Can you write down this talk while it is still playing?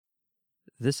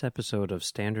This episode of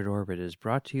Standard Orbit is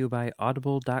brought to you by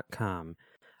Audible.com,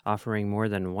 offering more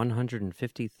than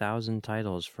 150,000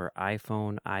 titles for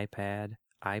iPhone, iPad,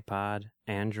 iPod,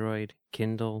 Android,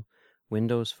 Kindle,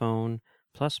 Windows Phone,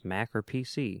 plus Mac or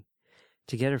PC.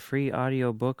 To get a free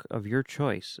audiobook of your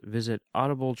choice, visit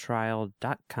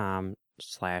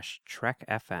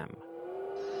audibletrial.com/trekfm.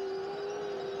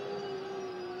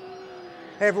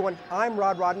 Hey everyone, I'm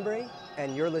Rod Roddenberry,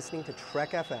 and you're listening to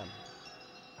Trek FM.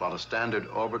 About a standard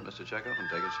orbit, Mr. Chekhov, and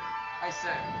take us in. Aye,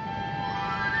 sir.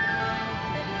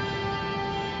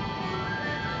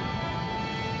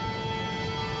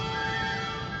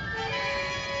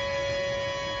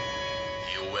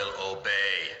 You will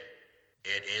obey.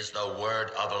 It is the word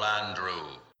of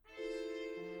Landru.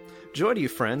 Joy to you,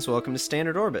 friends. Welcome to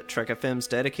Standard Orbit, Trek FM's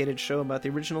dedicated show about the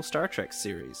original Star Trek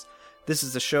series. This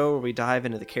is the show where we dive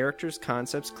into the characters,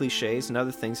 concepts, cliches, and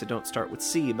other things that don't start with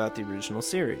C about the original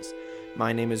series.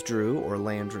 My name is Drew, or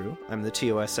Landru. I'm the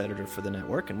TOS editor for the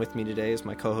network, and with me today is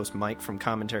my co-host Mike from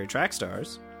Commentary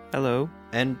Trackstars. Hello.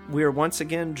 And we are once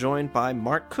again joined by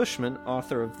Marc Cushman,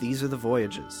 author of These Are The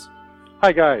Voyages.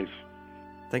 Hi, guys.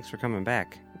 Thanks for coming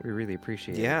back. We really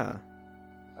appreciate it. Yeah.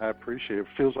 I appreciate it.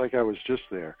 Feels like I was just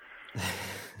there.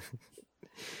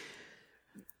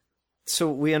 So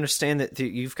we understand that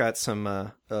you've got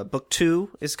some book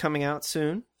 2 is coming out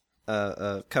soon,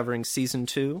 covering season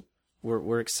 2.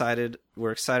 We're excited.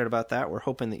 We're excited about that. We're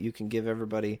hoping that you can give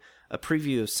everybody a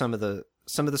preview of some of the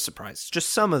surprises,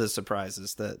 just some of the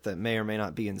surprises that may or may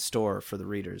not be in store for the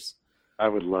readers. I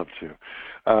would love to.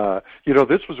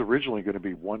 This was originally going to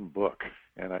be one book,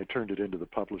 and I turned it into the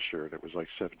publisher, and it was like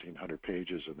 1,700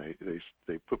 pages, and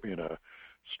they put me in a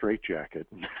straitjacket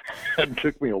and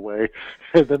took me away,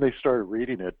 and then they started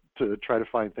reading it to try to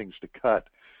find things to cut.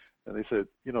 And they said,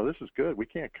 this is good. We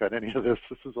can't cut any of this.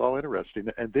 This is all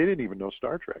interesting. And they didn't even know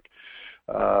Star Trek.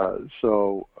 They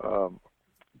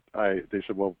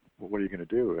said, well, what are you going to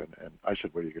do? And I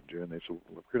said, what are you going to do? And they said,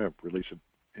 well, we're going to release it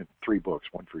in 3 books,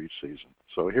 one for each season.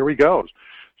 So here we go.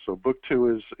 So book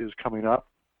 2 is coming up.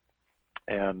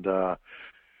 And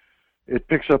it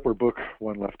picks up where book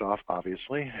 1 left off,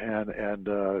 obviously, and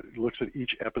looks at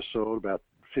each episode, about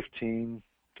 15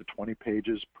 to 20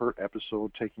 pages per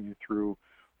episode, taking you through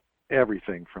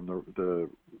everything from the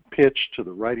pitch to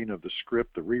the writing of the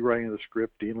script, the rewriting of the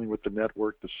script, dealing with the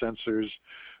network, the censors,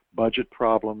 budget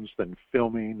problems, then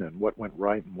filming and what went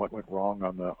right and what went wrong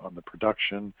on the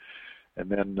production, and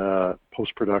then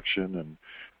post-production and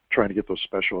trying to get those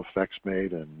special effects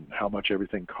made and how much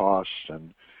everything costs,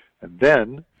 and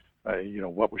then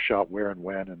what was shot where and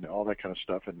when and all that kind of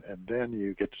stuff, and then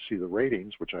you get to see the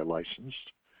ratings, which I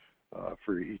licensed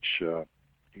for each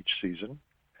season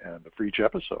and for each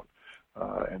episode.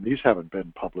 And these haven't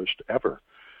been published ever.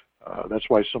 That's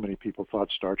why so many people thought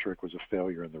Star Trek was a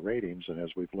failure in the ratings, and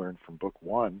as we've learned from book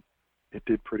 1, it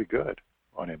did pretty good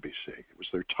on NBC. It was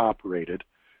their top-rated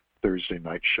Thursday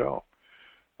night show.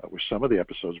 With some of the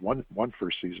episodes, one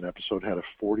first season episode had a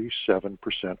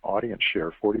 47% audience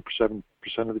share. 47%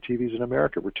 of the TVs in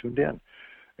America were tuned in,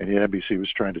 and the NBC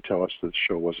was trying to tell us that the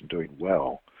show wasn't doing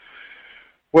well.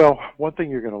 Well, one thing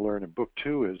you're going to learn in book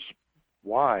 2 is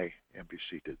why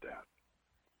NBC did that.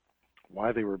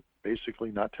 Why they were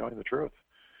basically not telling the truth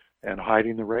and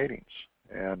hiding the ratings,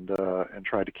 and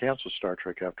tried to cancel Star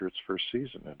Trek after its first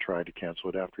season, and tried to cancel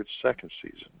it after its second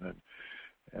season,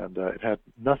 and it had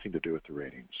nothing to do with the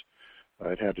ratings.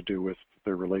 It had to do with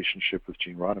their relationship with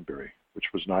Gene Roddenberry,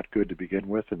 which was not good to begin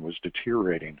with and was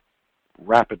deteriorating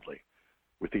rapidly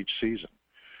with each season.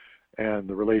 And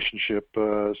the relationship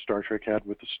Star Trek had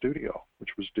with the studio,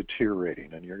 which was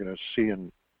deteriorating. And you're going to see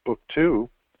in book 2,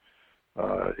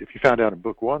 if you found out in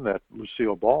book 1 that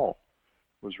Lucille Ball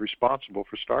was responsible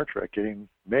for Star Trek getting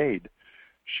made,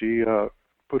 she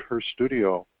put her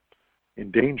studio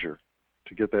in danger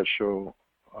to get that show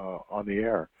on the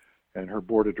air, and her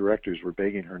board of directors were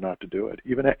begging her not to do it,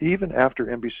 even after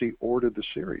NBC ordered the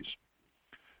series.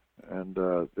 And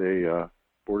the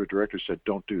board of directors said,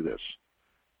 "Don't do this.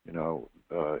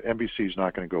 NBC is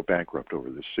not going to go bankrupt over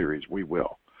this series. We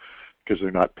will, because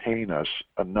they're not paying us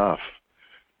enough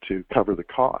to cover the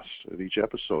costs of each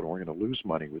episode, and we're going to lose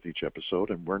money with each episode,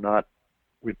 and our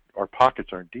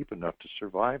pockets aren't deep enough to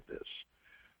survive this."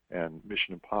 And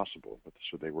Mission Impossible, but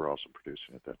so they were also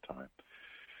producing at that time.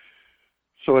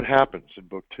 So it happens in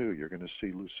book 2. You're going to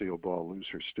see Lucille Ball lose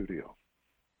her studio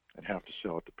and have to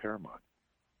sell it to Paramount.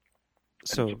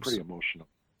 And it's pretty emotional.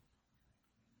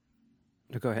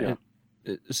 Go ahead. Yeah.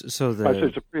 So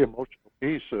it's a pretty emotional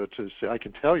piece. I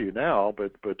can tell you now,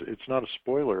 but it's not a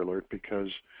spoiler alert,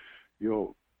 because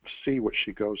you'll see what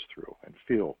she goes through and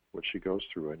feel what she goes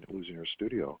through in losing her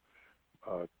studio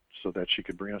so that she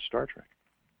could bring us Star Trek.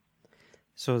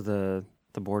 So the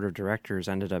board of directors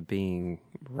ended up being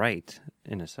right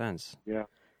in a sense. Yeah,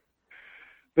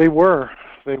 they were,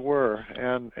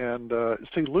 and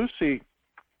see, Lucy,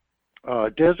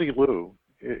 Desi Lu,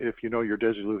 if you know your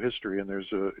Desi Lu history, and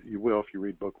you will if you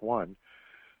read book one.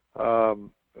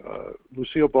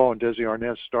 Lucille Ball and Desi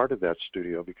Arnaz started that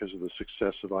studio because of the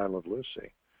success of I Love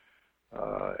Lucy,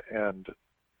 and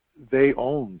they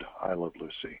owned I Love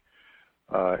Lucy,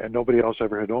 and nobody else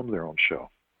ever had owned their own show,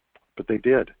 but they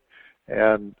did.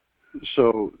 And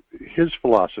so his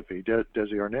philosophy,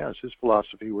 Desi Arnaz, his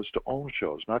philosophy was to own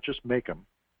shows, not just make them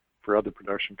for other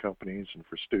production companies and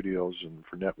for studios and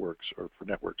for networks,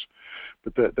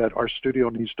 but that our studio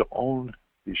needs to own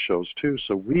these shows too,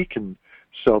 so we can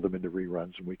sell them into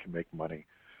reruns and we can make money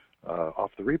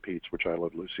off the repeats, which I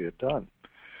Love Lucy had done.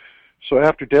 So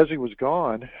after Desi was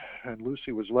gone and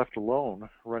Lucy was left alone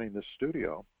running this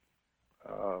studio,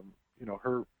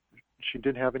 she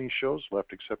didn't have any shows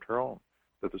left except her own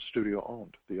that the studio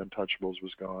owned. The Untouchables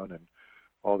was gone, and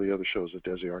all the other shows that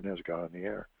Desi Arnaz got on the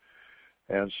air.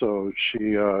 And so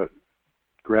she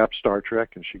grabbed Star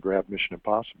Trek and she grabbed Mission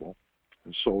Impossible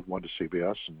and sold one to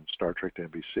CBS and Star Trek to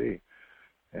NBC.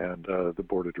 And the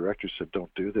board of directors said,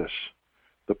 don't do this.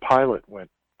 The pilot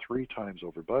went 3 times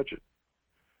over budget.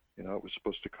 It was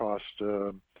supposed to cost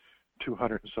 $200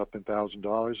 and something thousand,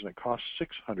 and it cost $600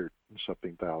 and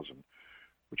something thousand,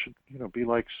 which would be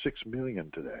like $6 million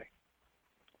today.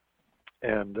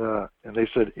 And they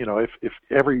said, if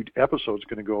every episode's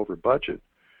going to go over budget,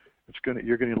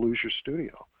 you're going to lose your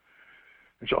studio.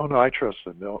 And so, oh no, I trust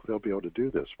them. They'll be able to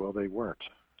do this. Well, they weren't.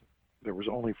 There was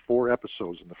only 4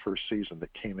 episodes in the first season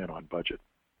that came in on budget.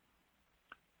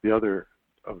 The other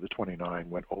of the 29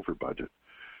 went over budget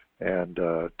and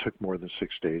took more than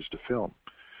 6 days to film.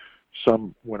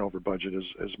 Some went over budget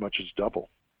as much as double,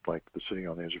 like The City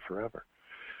on the Edge of Forever.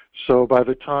 So by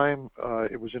the time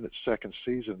it was in its second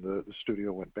season, the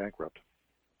studio went bankrupt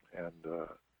and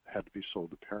had to be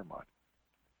sold to Paramount.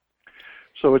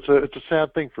 So it's a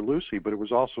sad thing for Lucy, but it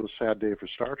was also a sad day for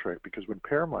Star Trek, because when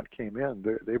Paramount came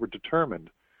in, they were determined,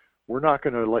 we're not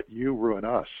going to let you ruin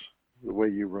us the way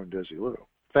you ruined Desi Lu.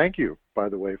 Thank you, by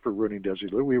the way, for ruining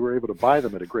Desi Lu. We were able to buy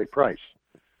them at a great price,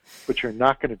 but you're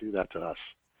not going to do that to us.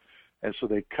 And so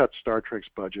they cut Star Trek's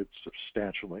budget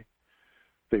substantially.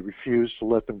 They refused to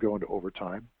let them go into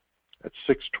overtime. At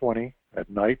 6:20 at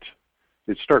night,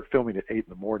 they'd start filming at 8 in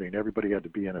the morning. Everybody had to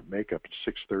be in at makeup at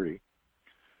 6:30.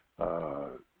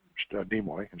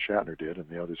 Nimoy and Shatner did, and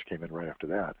the others came in right after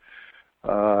that.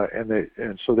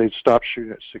 And so they'd stop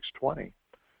shooting at 6:20.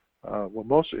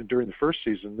 Well, during the first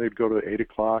season, they'd go to 8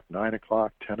 o'clock, 9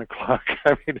 o'clock, 10 o'clock.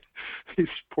 I mean, these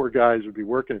poor guys would be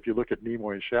working. If you look at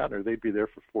Nimoy and Shatner, they'd be there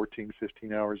for 14,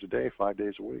 15 hours a day, 5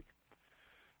 days a week,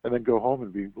 and then go home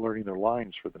and be learning their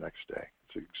lines for the next day.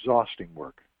 It's exhausting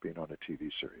work being on a TV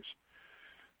series.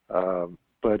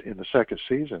 But in the second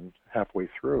season, halfway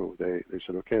through, they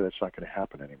said, okay, that's not going to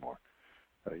happen anymore.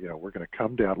 We're going to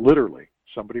come down. Literally,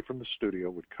 somebody from the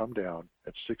studio would come down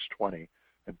at 6:20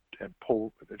 and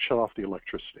pull and shut off the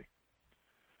electricity.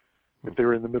 If they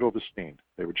were in the middle of the scene,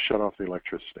 they would shut off the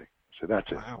electricity. So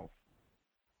that's it. Wow.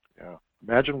 Yeah.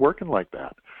 Imagine working like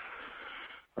that.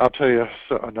 I'll tell you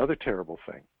another terrible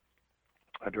thing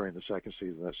during the second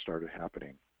season that started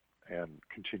happening and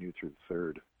continued through the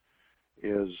third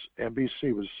is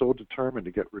NBC was so determined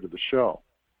to get rid of the show,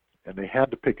 and they had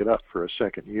to pick it up for a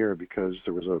second year because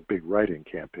there was a big write-in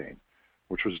campaign,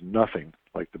 which was nothing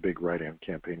like the big write-in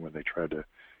campaign when they tried to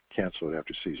cancel it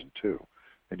after season 2,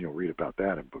 and you'll read about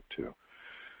that in book 2.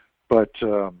 But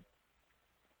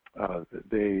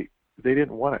they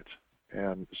didn't want it,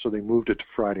 and so they moved it to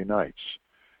Friday nights.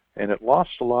 And it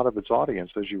lost a lot of its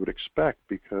audience, as you would expect,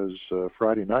 because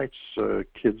Friday nights,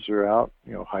 kids are out,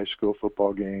 high school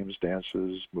football games,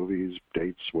 dances, movies,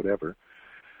 dates, whatever.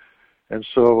 And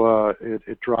so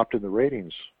it dropped in the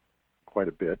ratings quite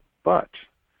a bit. But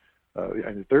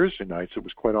and Thursday nights, it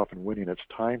was quite often winning its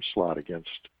time slot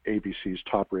against ABC's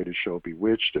top-rated show,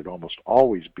 Bewitched. It almost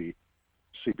always beat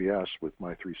CBS with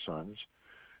My Three Sons.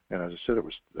 And as I said, it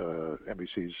was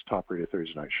NBC's top-rated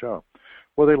Thursday night show.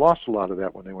 Well, they lost a lot of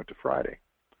that when they went to Friday.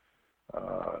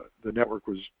 The network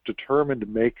was determined to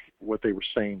make what they were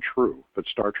saying true, that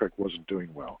Star Trek wasn't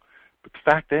doing well. But the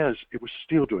fact is, it was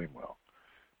still doing well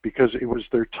because it was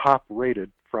their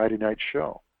top-rated Friday night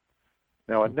show.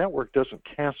 Now, a network doesn't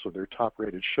cancel their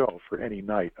top-rated show for any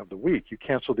night of the week. You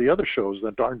cancel the other shows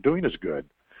that aren't doing as good.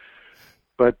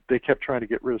 But they kept trying to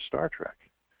get rid of Star Trek.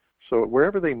 So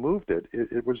wherever they moved it,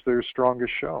 it was their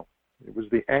strongest show. It was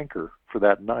the anchor for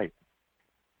that night.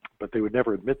 But they would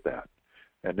never admit that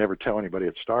and never tell anybody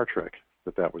at Star Trek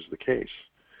that was the case.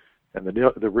 And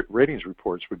the ratings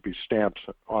reports would be stamped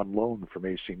on loan from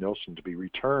A.C. Nielsen to be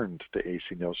returned to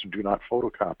A.C. Nielsen, do not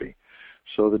photocopy.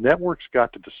 So the networks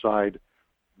got to decide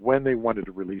when they wanted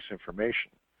to release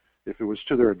information. If it was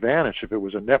to their advantage, if it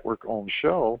was a network-owned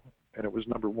show and it was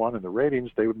number one in the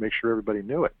ratings, they would make sure everybody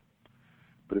knew it.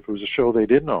 But if it was a show they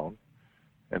didn't own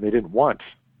and they didn't want,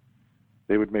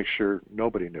 they would make sure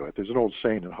nobody knew it. There's an old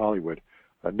saying in Hollywood,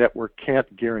 a network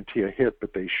can't guarantee a hit,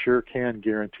 but they sure can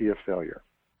guarantee a failure.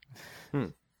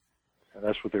 And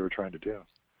that's what they were trying to do.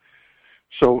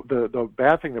 So the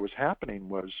bad thing that was happening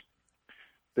was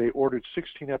they ordered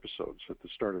 16 episodes at the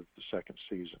start of the second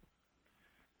season.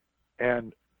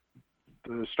 And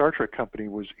the Star Trek company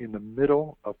was in the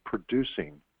middle of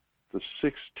producing the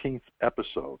 16th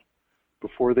episode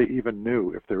before they even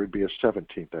knew if there would be a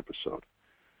 17th episode.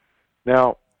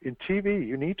 Now, in TV,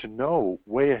 you need to know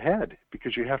way ahead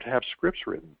because you have to have scripts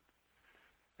written.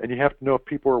 And you have to know if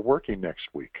people are working next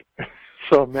week.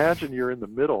 So imagine you're in the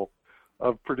middle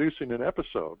of producing an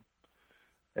episode,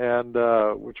 and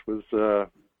which was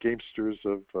Gamesters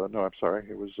of,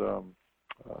 it was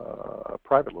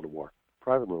Private Little War.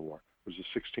 Private Little War was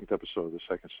the 16th episode of the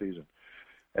second season.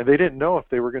 And they didn't know if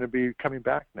they were going to be coming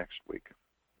back next week.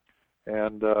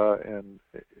 And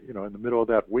you know, in the middle of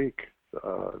that week,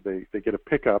 they get a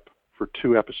pickup for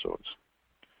 2 episodes.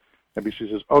 NBC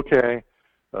says, okay,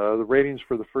 the ratings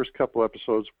for the first couple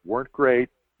episodes weren't great.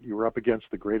 You were up against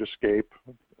The Great Escape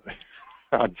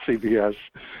on CBS,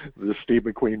 the Steve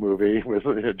McQueen movie with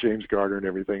James Garner and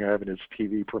everything having its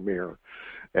TV premiere,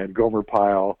 and Gomer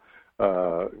Pyle,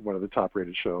 one of the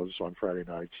top-rated shows on Friday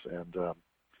nights. And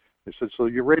they said, so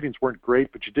your ratings weren't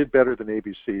great, but you did better than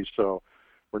ABC, so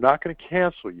we're not going to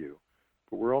cancel you,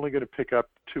 but we're only going to pick up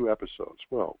 2 episodes.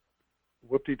 Well,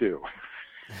 whoop-de-doo.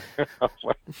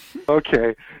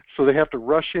 Okay, so they have to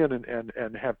rush in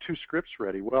and have 2 scripts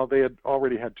ready. Well, they had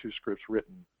already had 2 scripts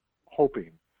written,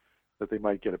 hoping that they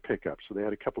might get a pickup. So they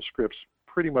had a couple scripts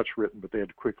pretty much written, but they had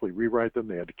to quickly rewrite them.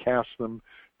 They had to cast them.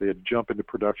 They had to jump into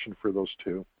production for those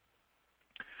 2.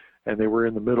 And they were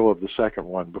in the middle of the second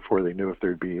one before they knew if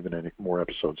there'd be even any more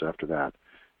episodes after that.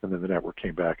 And then the network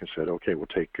came back and said, okay, we'll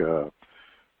take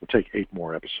 8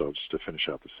 more episodes to finish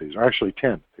out the season. Or actually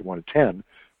 10. They wanted 10.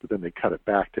 But then they cut it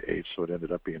back to 8, so it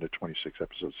ended up being a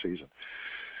 26-episode season.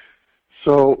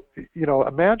 So, you know,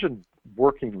 imagine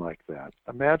working like that.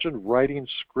 Imagine writing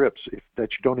scripts that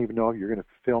you don't even know you're going to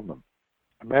film them.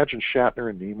 Imagine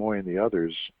Shatner and Nimoy and the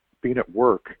others being at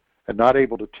work and not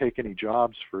able to take any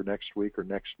jobs for next week or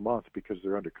next month because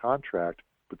they're under contract,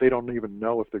 but they don't even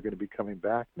know if they're going to be coming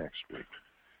back next week.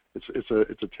 It's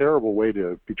a terrible way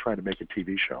to be trying to make a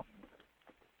TV show.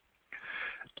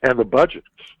 And the budget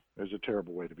is a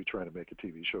terrible way to be trying to make a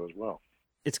TV show as well.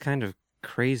 It's kind of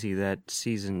crazy that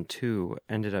season 2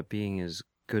 ended up being as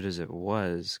good as it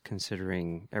was,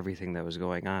 considering everything that was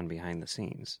going on behind the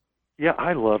scenes. Yeah,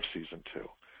 I love season 2.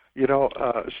 You know,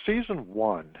 season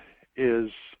 1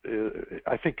 is,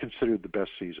 I think, considered the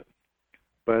best season.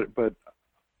 But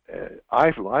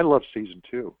I love season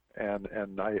 2,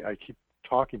 and I keep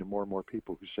talking to more and more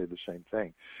people who say the same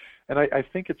thing. And I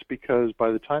think it's because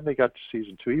by the time they got to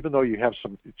season 2, even though you have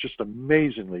some just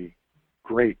amazingly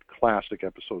great classic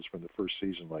episodes from the first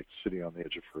season, like City on the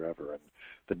Edge of Forever and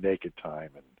The Naked Time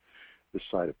and This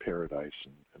Side of Paradise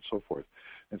and so forth,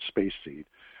 and Space Seed.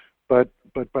 But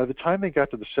by the time they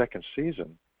got to the second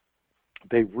season,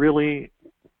 they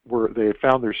had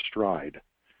found their stride.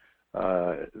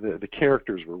 The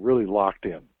characters were really locked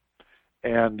in,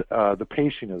 and the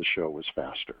pacing of the show was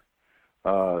faster.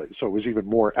 So it was even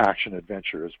more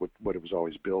action-adventure is what it was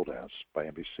always billed as by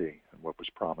NBC and what was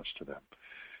promised to them.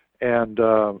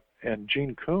 And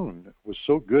Gene Coon was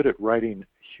so good at writing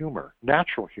humor,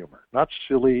 natural humor, not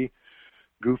silly,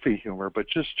 goofy humor, but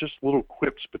just little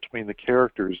quips between the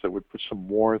characters that would put some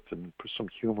warmth and put some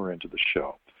humor into the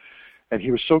show. And he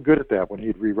was so good at that when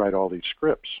he'd rewrite all these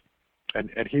scripts.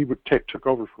 And he took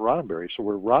over for Roddenberry. So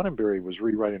where Roddenberry was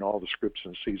rewriting all the scripts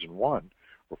in season 1,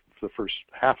 or for the first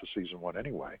half of season 1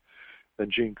 anyway,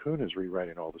 then Gene Coon is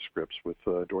rewriting all the scripts with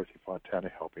Dorothy Fontana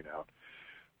helping out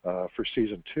for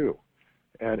season 2.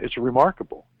 And it's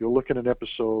remarkable. You'll look at an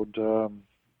episode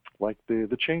like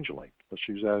the Changeling. Let's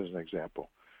use that as an example.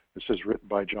 It says written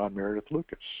by John Meredith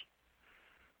Lucas.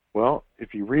 Well,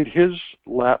 if you read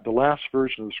the last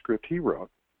version of the script he wrote,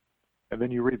 and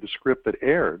then you read the script that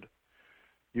aired,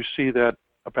 you see that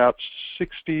about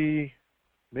 60,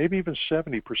 maybe even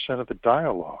 70% of the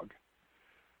dialogue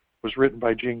was written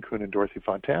by Gene Coon and Dorothy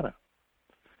Fontana.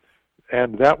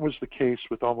 And that was the case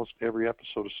with almost every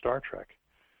episode of Star Trek.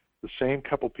 the same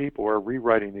couple people are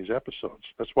rewriting these episodes.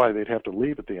 That's why they'd have to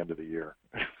leave at the end of the year.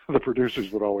 The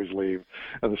producers would always leave,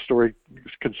 and the story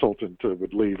consultant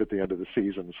would leave at the end of the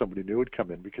season, and somebody new would come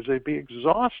in because they'd be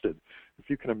exhausted. If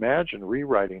you can imagine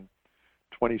rewriting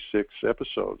 26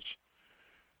 episodes,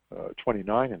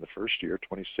 29 in the first year,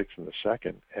 26 in the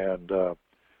second, and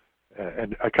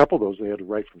a couple of those they had to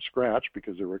write from scratch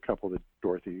because there were a couple that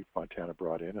Dorothy Fontana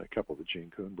brought in and a couple that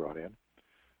Gene Coon brought in.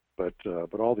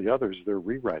 But all the others, they're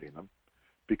rewriting them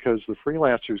because the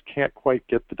freelancers can't quite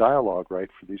get the dialogue right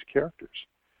for these characters.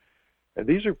 And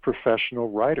these are professional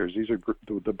writers. These are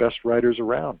the best writers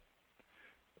around,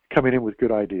 coming in with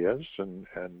good ideas and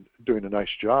doing a nice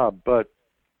job, but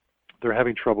they're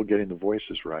having trouble getting the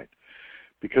voices right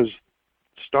because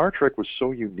Star Trek was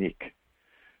so unique,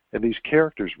 and these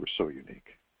characters were so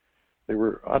unique. They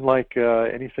were unlike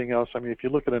anything else. I mean, if you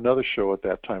look at another show at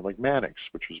that time, like Mannix,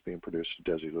 which was being produced at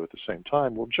Desilu at the same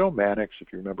time, well, Joe Mannix,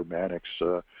 if you remember Mannix,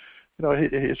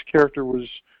 his character was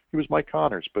Mike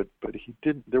Connors, but he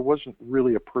didn't. There wasn't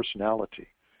really a personality.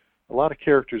 A lot of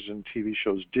characters in TV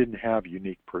shows didn't have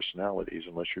unique personalities,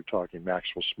 unless you're talking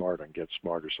Maxwell Smart on Get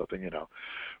Smart or something,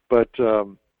 But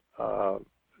on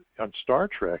Star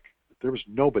Trek, there was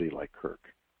nobody like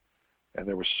Kirk, and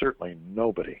there was certainly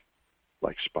nobody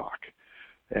like Spock.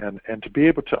 And to be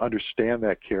able to understand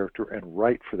that character and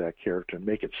write for that character and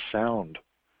make it sound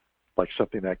like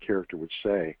something that character would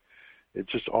say, it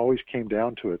just always came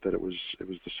down to it that it was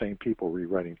the same people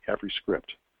rewriting every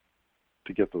script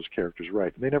to get those characters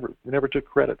right. And they never took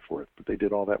credit for it, but they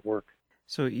did all that work.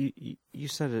 So you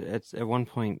said at one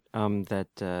point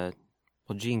that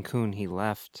Gene Coon, he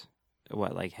left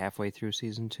like halfway through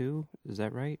season 2? Is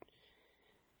that right?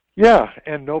 Yeah,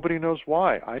 and nobody knows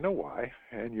why. I know why,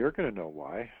 and you're going to know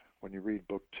why when you read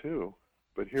book 2.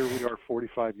 But here we are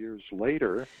 45 years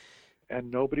later, and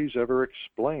nobody's ever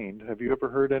explained. Have you ever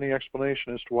heard any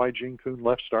explanation as to why Gene Coon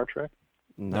left Star Trek?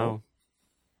 No.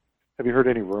 Have you heard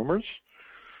any rumors?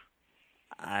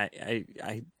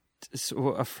 So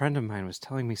a friend of mine was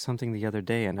telling me something the other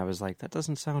day, and I was like, that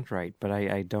doesn't sound right, but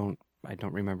I don't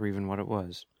remember even what it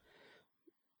was.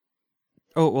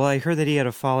 Oh, well, I heard that he had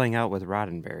a falling out with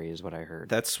Roddenberry, is what I heard.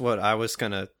 That's what I was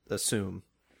going to assume.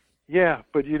 Yeah,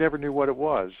 but you never knew what it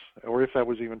was, or if that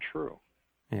was even true.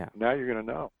 Yeah. Now you're going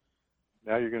to know.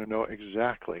 Now you're going to know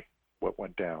exactly what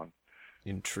went down.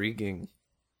 Intriguing.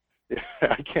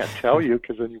 I can't tell you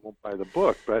because then you won't buy the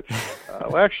book. But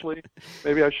actually,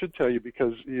 maybe I should tell you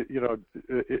because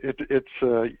it's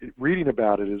reading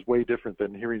about it is way different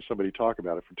than hearing somebody talk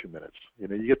about it for 2 minutes. You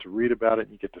get to read about it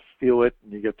and you get to feel it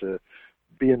and you get to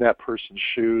be in that person's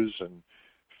shoes and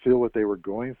feel what they were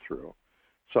going through.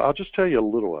 So I'll just tell you a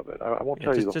little of it. I won't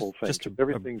tell you the whole thing. Just a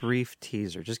brief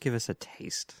teaser. Just give us a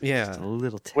taste. Yeah. Just a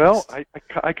little taste. Well,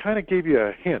 I kind of gave you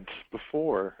a hint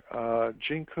before.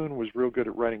 Gene Coon was real good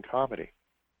at writing comedy.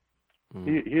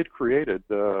 He had created,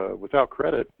 without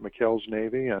credit, McHale's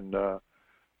Navy and the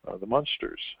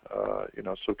Munsters.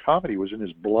 So comedy was in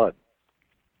his blood.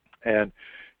 And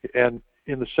in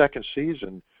the second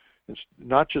season, it's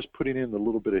not just putting in the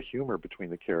little bit of humor between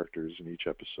the characters in each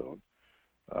episode,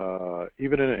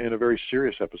 even in a very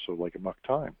serious episode like Amok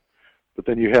Time. But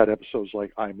then you had episodes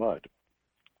like I Mud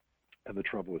and The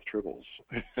Trouble with Tribbles,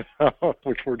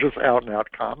 which were just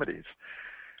out-and-out comedies.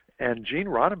 And Gene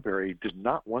Roddenberry did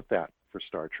not want that for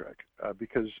Star Trek,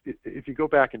 because if you go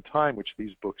back in time, which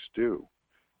these books do,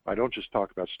 I don't just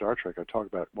talk about Star Trek, I talk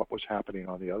about what was happening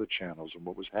on the other channels and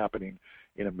what was happening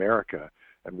in America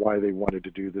and why they wanted to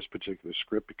do this particular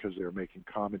script, because they were making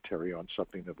commentary on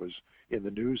something that was in the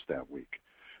news that week.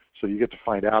 So you get to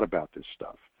find out about this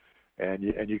stuff. And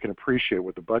you can appreciate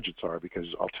what the budgets are, because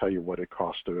I'll tell you what it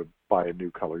costs to buy a new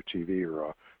color TV or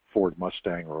a Ford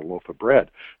Mustang or a loaf of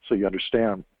bread. So you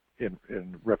understand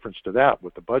in reference to that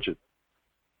what the budget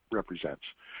represents.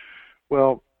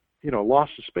 Well,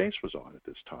 Lost in Space was on at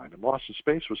this time, and Lost in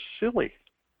Space was silly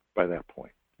by that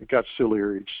point. It got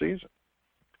sillier each season.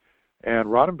 And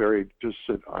Roddenberry just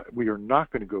said, we are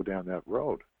not going to go down that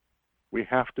road. We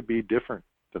have to be different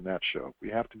than that show.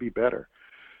 We have to be better.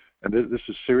 And this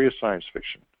is serious science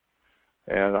fiction.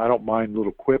 And I don't mind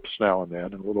little quips now and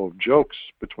then and little jokes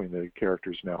between the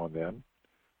characters now and then,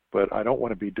 but I don't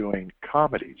want to be doing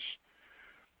comedies.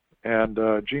 And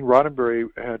Gene Roddenberry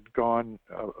had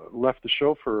left the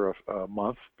show for a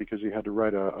month because he had to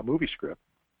write a movie script.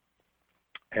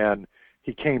 And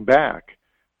he came back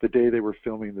the day they were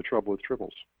filming The Trouble with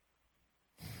Tribbles.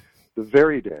 The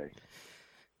very day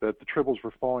that the Tribbles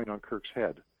were falling on Kirk's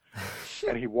head.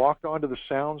 And he walked onto the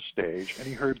sound stage and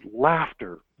he heard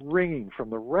laughter ringing from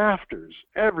the rafters.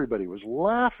 Everybody was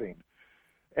laughing.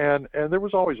 And there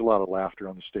was always a lot of laughter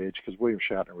on the stage because William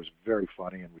Shatner was very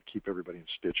funny and would keep everybody in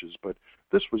stitches. But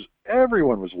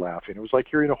everyone was laughing. It was like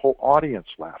hearing a whole audience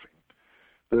laughing.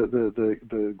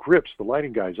 The grips, the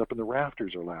lighting guys up in the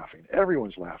rafters are laughing.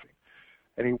 Everyone's laughing.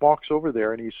 And he walks over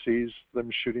there and he sees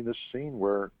them shooting this scene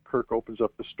where Kirk opens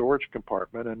up the storage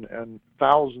compartment and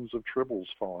thousands of tribbles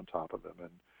fall on top of him. And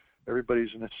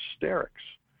everybody's in hysterics.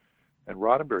 And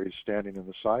Roddenberry's standing in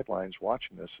the sidelines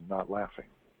watching this and not laughing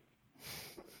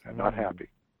and not happy.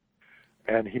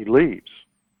 And he leaves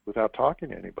without talking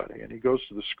to anybody. And he goes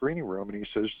to the screening room and he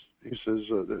says,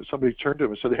 somebody turned to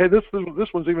him and said, "Hey, this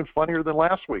one's even funnier than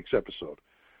last week's episode."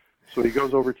 So he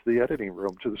goes over to the editing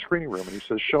room, to the screening room, and he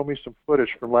says, "Show me some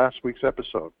footage from last week's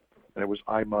episode." And it was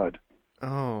I, Mud.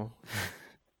 Oh.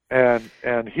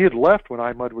 And he had left when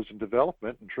I, Mud was in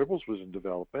development and Tribbles was in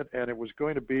development, and it was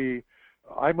going to be,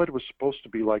 I, Mud was supposed to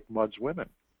be like Mud's Women,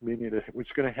 meaning it was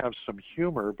going to have some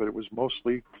humor, but it was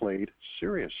mostly played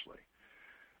seriously.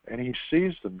 And he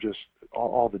sees them just,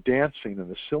 all the dancing and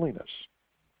the silliness.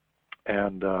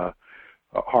 And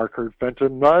Harcourt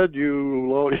Fenton, Mud,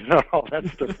 all that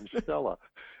stuff from Stella.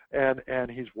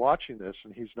 And he's watching this,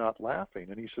 and he's not laughing.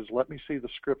 And he says, "Let me see the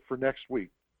script for next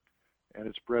week." And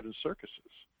it's Bread and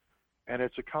Circuses. And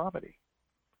it's a comedy.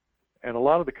 And a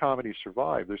lot of the comedies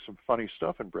survive. There's some funny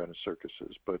stuff in Bread and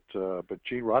Circuses, but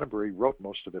Gene Roddenberry wrote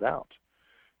most of it out.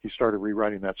 He started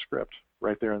rewriting that script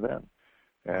right there and then.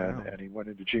 And he went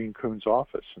into Gene Coon's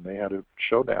office, and they had a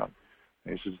showdown.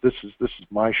 And he says, "This is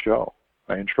my show.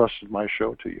 I entrusted my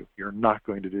show to you. You're not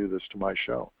going to do this to my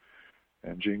show."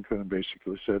 And Gene Coon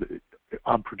basically said,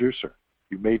 "I'm producer.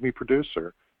 You made me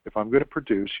producer. If I'm going to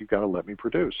produce, you've got to let me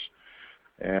produce."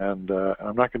 And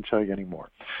I'm not going to tell you any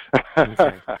more.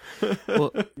 Okay.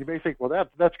 Well, you may think, well,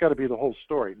 that's got to be the whole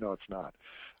story. No, it's not.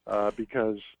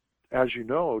 Because, as you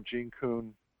know, Gene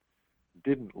Coon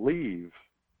didn't leave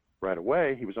right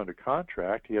away. He was under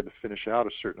contract. He had to finish out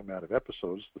a certain amount of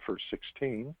episodes, the first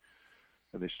 16,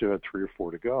 and they still had 3 or 4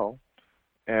 to go.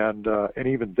 And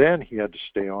even then, he had to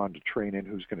stay on to train in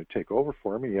who's going to take over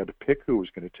for him. He had to pick who was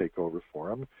going to take over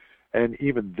for him. And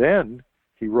even then,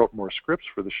 he wrote more scripts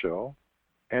for the show,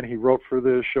 and he wrote for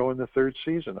the show in the 3rd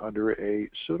season under a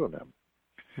pseudonym.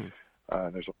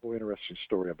 And there's a whole interesting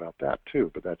story about that, too,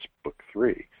 but that's book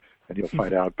 3. And you'll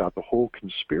find out about the whole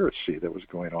conspiracy that was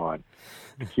going on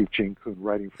to keep Gene Coon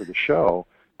writing for the show.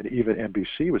 And even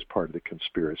NBC was part of the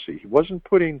conspiracy. He wasn't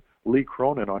putting Lee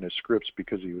Cronin on his scripts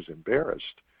because he was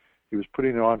embarrassed. He was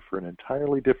putting it on for an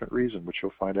entirely different reason, which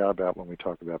you'll find out about when we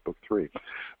talk about book 3.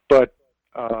 But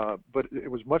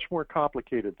it was much more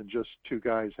complicated than just 2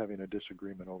 guys having a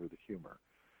disagreement over the humor.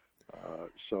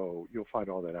 So you'll find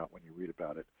all that out when you read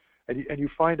about it. And you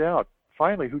find out,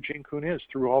 finally, who Gene Coon is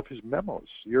through all of his memos.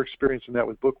 You're experiencing that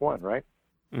with book 1, right?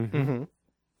 Mm-hmm.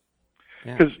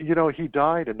 Because, he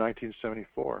died in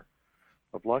 1974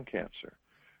 of lung cancer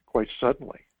quite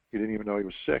suddenly. He didn't even know he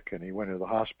was sick, and he went into the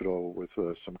hospital with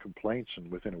some complaints,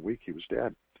 and within a week he was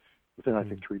dead. Within, I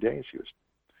think, 3 days he was.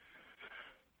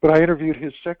 But I interviewed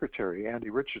his secretary, Andy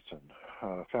Richardson.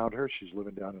 Found her. She's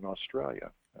living down in Australia.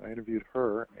 And I interviewed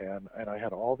her, and I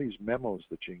had all these memos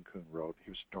that Gene Coon wrote. He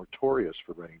was notorious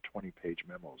for writing 20-page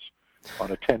memos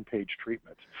on a 10-page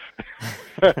treatment.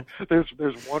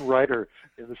 There's one writer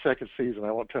in the 2nd season,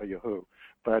 I won't tell you who,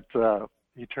 but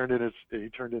he turned in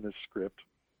his script,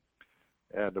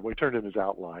 and we turned in his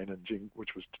outline, and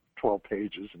which was 12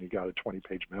 pages, and he got a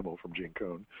 20-page memo from Gene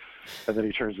Coon, and then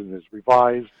he turns in his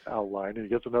revised outline, and he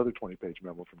gets another 20-page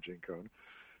memo from Gene Coon,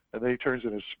 and then he turns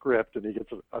in his script, and he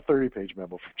gets a 30-page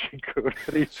memo from Gene Coon,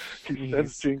 and he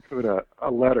sends Gene Coon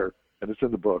a letter, and it's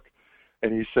in the book,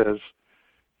 and he says,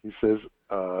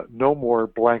 "No more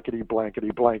blankety,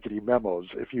 blankety, blankety memos.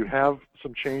 If you have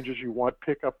some changes you want,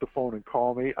 pick up the phone and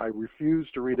call me. I refuse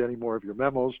to read any more of your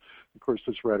memos." Of course,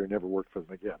 this writer never worked for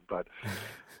them again, but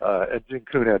and Gene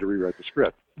Coon had to rewrite the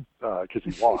script because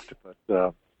he walked.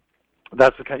 But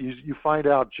that's the kind you find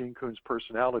out Gene Coon's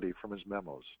personality from his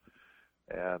memos,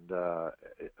 and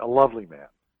a lovely man,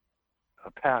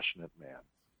 a passionate man,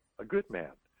 a good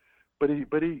man, but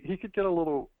he could get a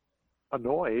little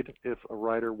annoyed if a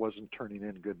writer wasn't turning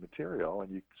in good material,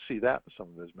 and you see that in some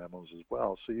of his memos as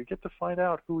well. So you get to find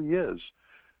out who he is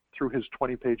through his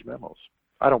 20-page memos.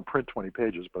 I don't print 20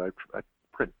 pages, but I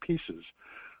print pieces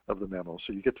of the memos,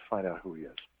 so you get to find out who he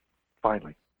is,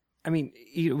 finally. I mean,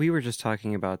 we were just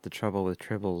talking about the trouble with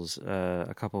Tribbles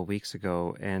a couple of weeks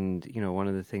ago, and one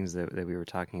of the things that we were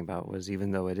talking about was,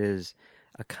 even though it is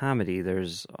a comedy,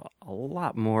 there's a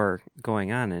lot more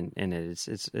going on in it.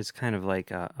 It's kind of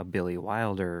like a Billy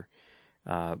Wilder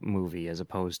movie as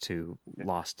opposed to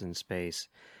Lost in Space,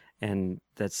 and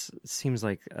that seems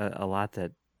like a lot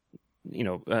that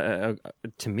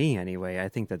to me anyway, I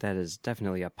think that is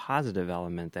definitely a positive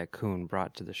element that Coon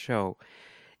brought to the show.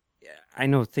 I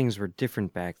know things were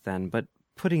different back then, but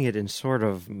putting it in sort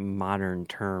of modern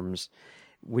terms,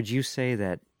 would you say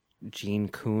that Gene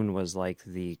Coon was like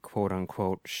the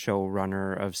quote-unquote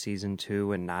showrunner of season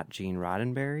 2 and not Gene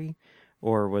Roddenberry?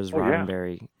 Or was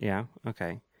Roddenberry... Yeah,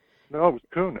 okay. No, it was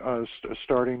Coon,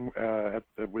 starting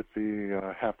with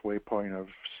the halfway point of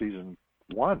season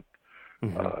 1.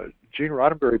 Mm-hmm. Gene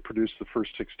Roddenberry produced the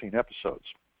first 16 episodes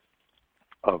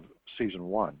of season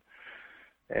 1.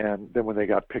 And then when they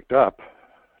got picked up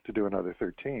to do another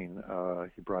 13,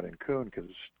 he brought in Coon because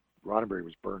Roddenberry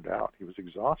was burned out. He was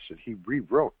exhausted. He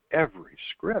rewrote every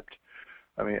script.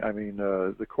 I mean,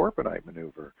 the Corbinite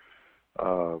Maneuver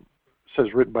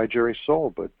says written by Jerry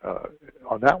Soule, but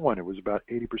on that one, it was about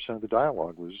 80% of the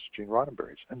dialogue was Gene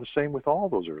Roddenberry's. And the same with all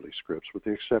those early scripts, with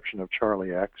the exception of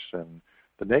Charlie X and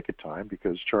The Naked Time,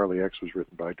 because Charlie X was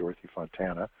written by Dorothy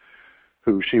Fontana,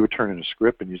 who she would turn in a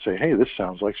script and you'd say, hey, this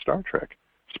sounds like Star Trek.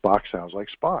 Spock sounds like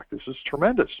Spock. This is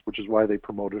tremendous, which is why they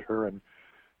promoted her and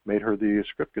made her the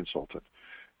script consultant.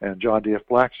 And John D.F.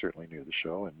 Black certainly knew the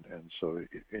show, and so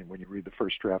when you read the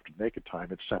first draft of Naked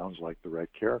Time, it sounds like the right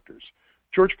characters.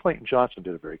 George Clayton Johnson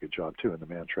did a very good job, too, in The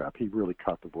Man Trap. He really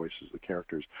caught the voices of the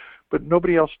characters, but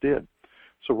nobody else did.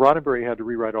 So Roddenberry had to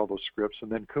rewrite all those scripts,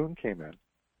 and then Coon came in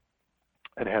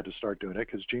and had to start doing it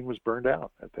because Gene was burned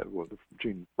out at that. Well,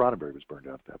 Gene Roddenberry was burned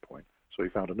out at that point, so he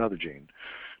found another Gene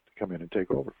to come in and take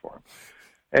over for him.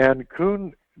 And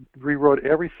Coon rewrote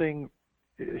everything.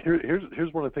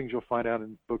 Here's one of the things you'll find out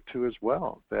in book 2 as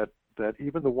well, that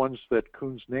even the ones that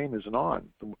Coon's name isn't on,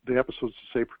 the episodes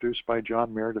that say produced by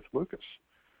John Meredith Lucas,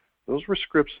 those were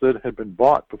scripts that had been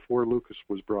bought before Lucas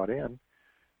was brought in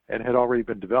and had already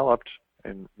been developed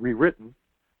and rewritten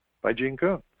by Gene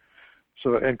Coon.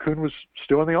 So, and Coon was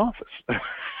still in the office,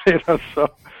 so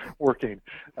working,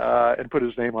 and put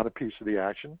his name on a piece of the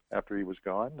action after he was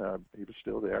gone. He was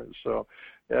still there. So,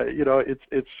 it's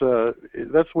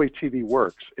that's the way TV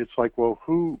works. It's like, well,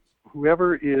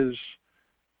 whoever is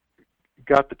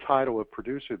got the title of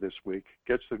producer this week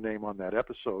gets their name on that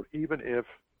episode, even if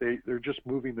they're just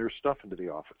moving their stuff into the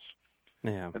office.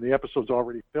 Yeah. And the episode's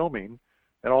already filming,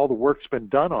 and all the work's been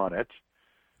done on it,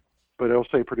 but it'll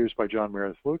say produced by John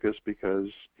Meredith Lucas because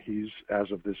he's,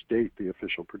 as of this date, the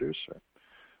official producer.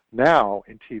 Now,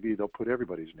 in TV, they'll put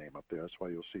everybody's name up there. That's why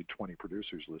you'll see 20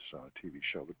 producers lists on a TV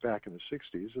show. But back in the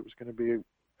 60s, it was going to be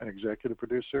an executive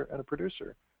producer and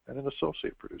an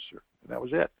associate producer, and that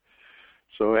was it.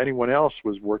 So anyone else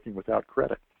was working without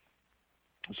credit.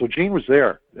 So Gene was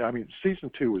there. I mean, season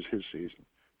 2 was his season.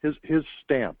 His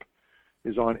stamp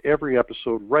is on every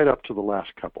episode right up to the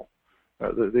last couple.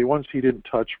 The ones he didn't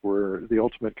touch were The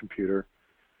Ultimate Computer,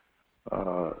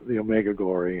 The Omega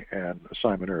Glory, and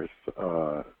Assignment Earth,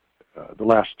 the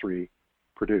last 3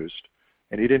 produced.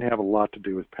 And he didn't have a lot to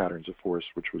do with Patterns of Force,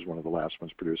 which was one of the last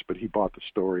ones produced, but he bought the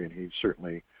story and he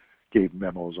certainly gave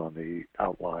memos on the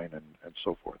outline and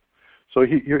so forth. So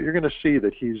you're going to see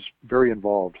that he's very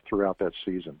involved throughout that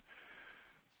season.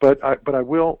 But I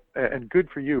will, and good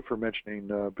for you for mentioning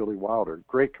Billy Wilder.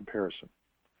 Great comparison,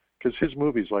 because his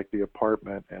movies like The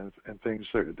Apartment and things,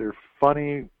 they're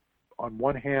funny on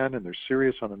one hand and they're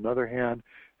serious on another hand,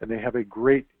 and they have a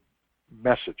great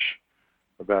message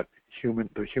about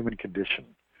the human condition,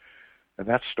 and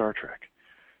that's Star Trek.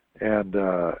 And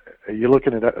you're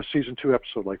looking at a season 2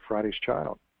 episode like Friday's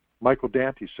Child. Michael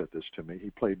Dante said this to me.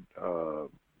 He played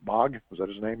Mog, was that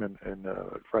his name, in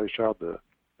Friday's Child, the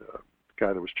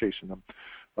guy that was chasing them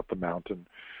up the mountain.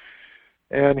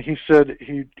 And he said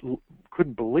he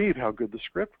couldn't believe how good the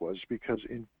script was because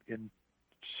in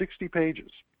 60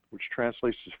 pages, which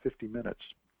translates to 50 minutes,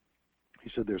 he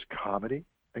said there's comedy,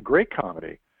 and great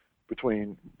comedy,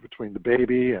 between the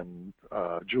baby and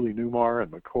Julie Newmar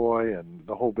and McCoy and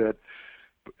the whole bit.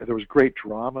 There was great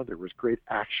drama. There was great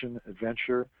action,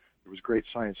 adventure. There was great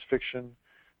science fiction.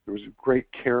 There was great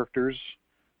characters,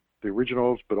 the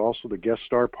originals, but also the guest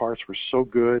star parts were so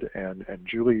good, and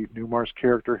Julie Newmar's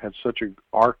character had such an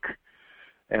arc,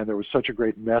 and there was such a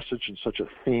great message and such a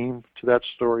theme to that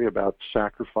story about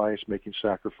sacrifice, making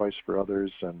sacrifice for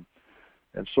others, and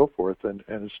so forth, and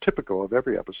it's typical of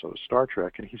every episode of Star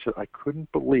Trek. And he said, I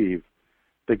couldn't believe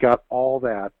they got all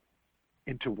that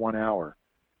into 1 hour,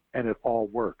 and it all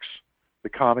works. The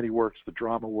comedy works, the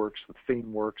drama works, the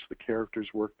theme works, the characters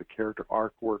work, the character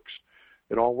arc works.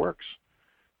 It all works.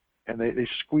 And they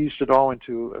squeezed it all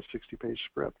into a 60-page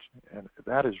script, and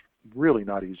that is really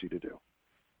not easy to do.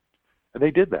 And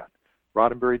they did that.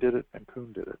 Roddenberry did it, and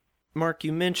Coon did it. Mark,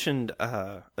 you mentioned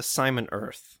Assignment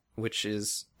Earth. which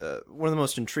is one of the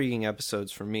most intriguing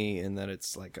episodes for me in that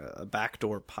it's like a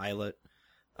backdoor pilot.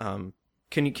 Can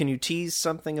you tease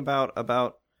something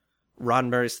about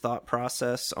Roddenberry's thought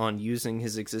process on using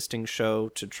his existing show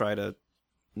to try to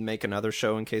make another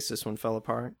show in case this one fell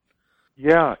apart?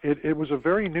 Yeah, it was a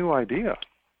very new idea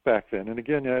back then. And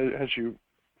again, as you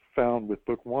found with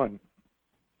book one,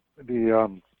 these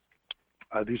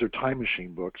are time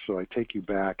machine books, so I take you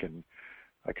back and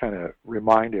I kind of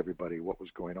remind everybody what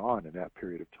was going on in that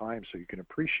period of time so you can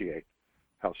appreciate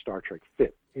how Star Trek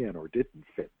fit in or didn't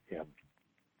fit in.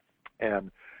 And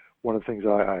one of the things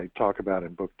I talk about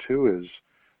in book two is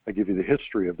I give you the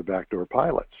history of the backdoor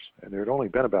pilots, and there had only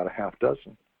been about a half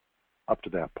dozen up to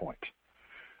that point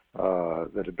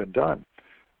that had been done.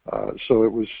 So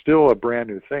it was still a brand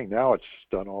new thing. Now it's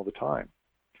done all the time.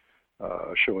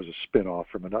 A show as a spin-off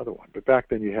from another one. But back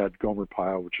then you had Gomer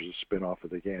Pyle, which was a spin-off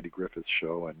of the Andy Griffith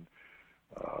show, and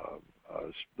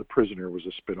The Prisoner was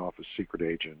a spin-off of Secret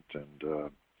Agent,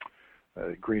 and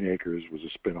Green Acres was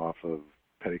a spin-off of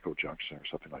Petticoat Junction or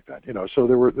something like that. So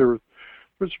there was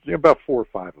about 4 or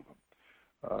 5 of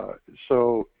them.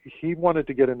 So he wanted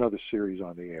to get another series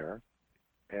on the air,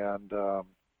 and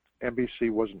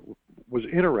NBC was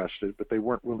interested, but they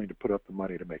weren't willing to put up the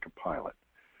money to make a pilot.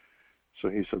 So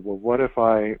he said, well, what if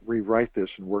I rewrite this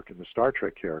and work in the Star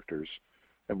Trek characters,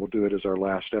 and we'll do it as our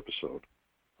last episode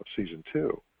of season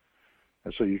 2.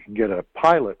 And so you can get a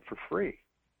pilot for free,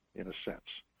 in a sense.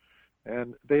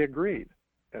 And they agreed.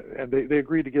 And they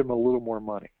agreed to give him a little more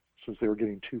money, since they were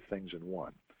getting 2 things in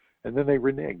one. And then they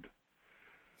reneged.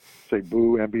 Say,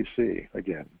 boo, NBC,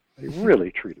 again. They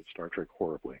really treated Star Trek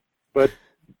horribly. But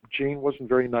Gene wasn't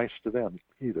very nice to them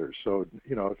either. So,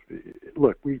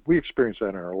 look, we experience that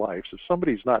in our lives. If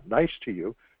somebody's not nice to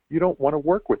you, you don't want to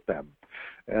work with them.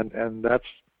 And that's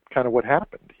kind of what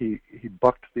happened. He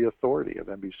bucked the authority of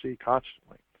NBC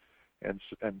constantly and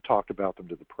talked about them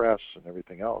to the press and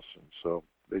everything else. And so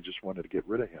they just wanted to get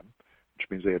rid of him, which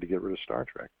means they had to get rid of Star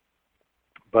Trek.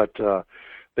 But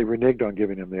they reneged on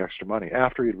giving him the extra money.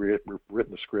 After he'd written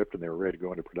the script and they were ready to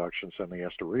go into production, suddenly he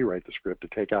has to rewrite the script to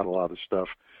take out a lot of the stuff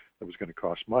that was going to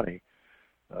cost money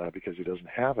because he doesn't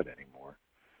have it anymore.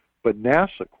 But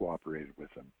NASA cooperated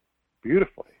with him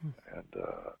beautifully, and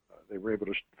they were able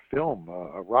to film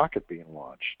a rocket being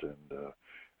launched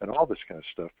and all this kind of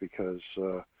stuff because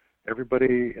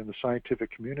everybody in the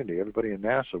scientific community, everybody in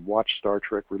NASA watched Star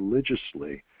Trek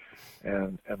religiously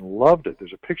and loved it.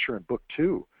 There's a picture in book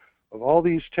 2 of all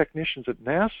these technicians at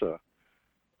NASA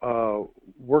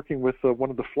working with one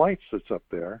of the flights that's up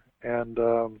there and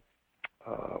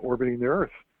orbiting the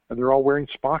Earth. And they're all wearing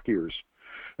Spock ears.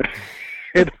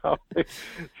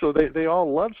 So they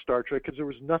all loved Star Trek because there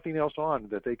was nothing else on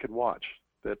that they could watch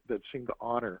that seemed to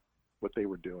honor what they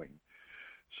were doing.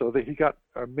 So he got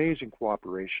amazing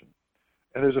cooperation.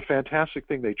 And there's a fantastic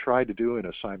thing they tried to do in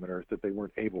Assignment Earth that they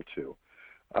weren't able to.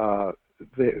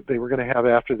 They were going to have,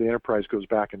 after the Enterprise goes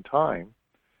back in time,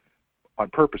 on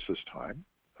purpose this time,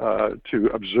 to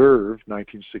observe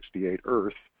 1968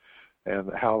 Earth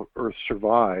and how Earth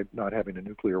survived not having a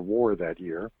nuclear war that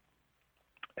year.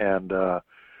 And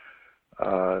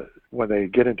when they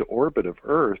get into orbit of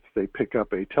Earth, they pick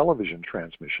up a television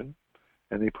transmission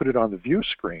and they put it on the view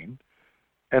screen,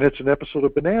 and it's an episode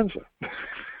of Bonanza.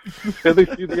 And they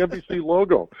see the NBC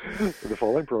logo. The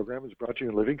following program is brought to you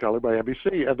in living color by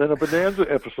NBC. And then a Bonanza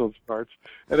episode starts,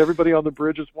 and everybody on the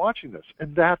bridge is watching this.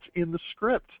 And that's in the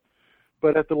script.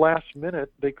 But at the last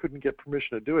minute, they couldn't get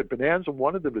permission to do it. Bonanza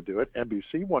wanted them to do it.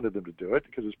 NBC wanted them to do it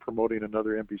because it's promoting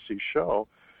another NBC show.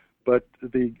 But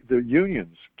the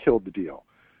unions killed the deal.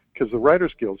 Because the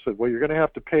Writers Guild said, well, you're going to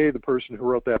have to pay the person who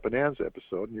wrote that Bonanza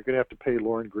episode, and you're going to have to pay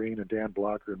Lauren Green and Dan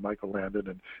Blocker and Michael Landon,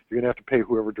 and you're going to have to pay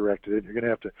whoever directed it. You're going to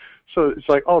have to. So it's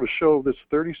like, to show this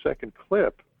 30-second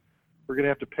clip, we're going to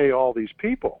have to pay all these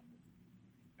people.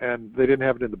 And they didn't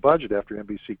have it in the budget after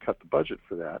NBC cut the budget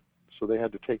for that, so they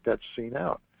had to take that scene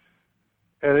out.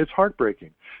 And it's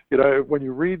heartbreaking. When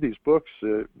you read these books,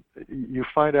 you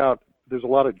find out there's a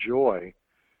lot of joy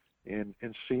in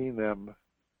seeing them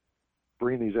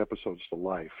bring these episodes to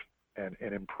life and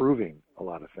improving a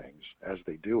lot of things as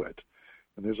they do it.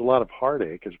 And there's a lot of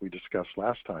heartache, as we discussed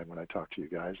last time when I talked to you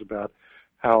guys, about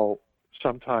how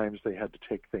sometimes they had to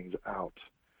take things out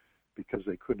because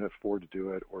they couldn't afford to do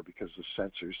it or because the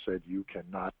censors said you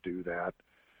cannot do that.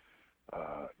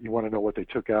 You want to know what they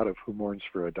took out of Who Mourns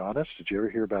for Adonis? Did you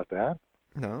ever hear about that?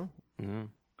 No. Mm-hmm.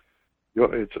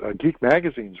 It's Geek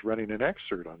Magazine's running an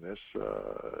excerpt on this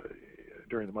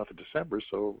during the month of December,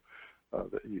 so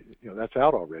that's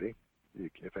out already.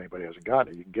 If anybody hasn't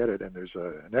gotten it, you can get it. And there's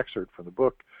an excerpt from the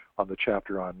book on the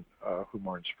chapter on Who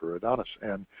Mourns for Adonis.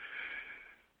 And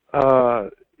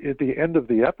at the end of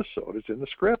the episode, it's in the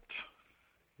script.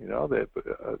 You know, that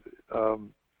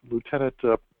Lieutenant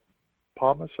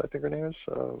Palmas, I think her name is,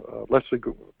 Leslie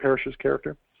Parrish's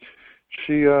character.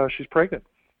 She's pregnant.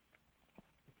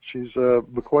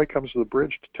 McCoy comes to the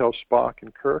bridge to tell Spock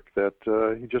and Kirk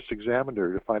that he just examined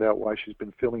her to find out why she's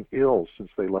been feeling ill since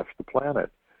they left the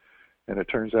planet. And it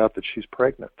turns out that she's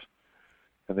pregnant.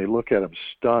 And they look at him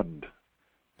stunned.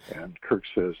 And Kirk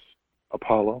says,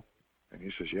 Apollo? And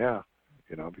he says, yeah.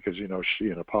 You know, because, you know, she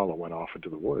and Apollo went off into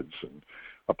the woods, and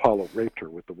Apollo raped her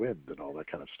with the wind and all that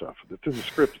kind of stuff. It's in the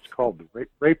script. It's called the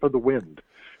Rape of the Wind,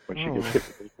 when she gets hit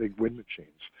with those big wind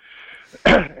machines.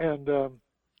 And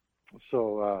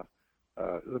so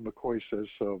the McCoy says,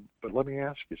 but let me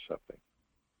ask you something.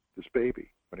 This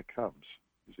baby, when it comes,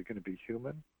 is it going to be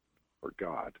human or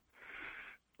God?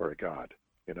 Or a god,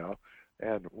 you know?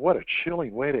 And what a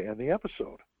chilling way to end the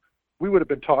episode. We would have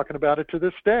been talking about it to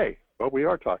this day, but we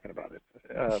are talking about it.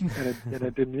 And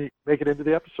it didn't make it into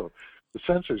the episode. The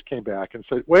censors came back and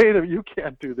said, wait, you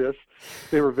can't do this.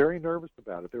 They were very nervous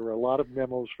about it. There were a lot of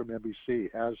memos from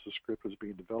NBC as the script was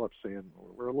being developed saying,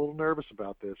 we're a little nervous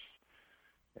about this.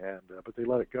 And but they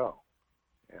let it go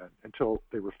until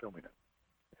they were filming it.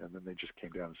 And then they just came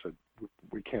down and said,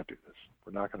 we can't do this.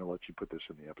 We're not going to let you put this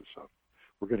in the episode.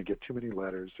 We're going to get too many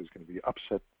letters. There's going to be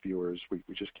upset viewers. We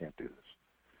just can't do this.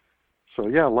 So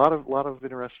yeah, a lot of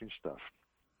interesting stuff.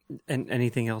 And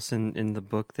anything else in the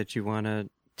book that you want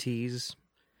to tease?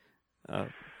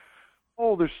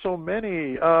 Oh, there's so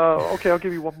many. Okay, I'll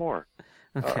give you one more.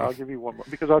 Okay. I'll give you one more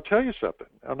because I'll tell you something.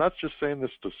 I'm not just saying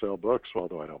this to sell books,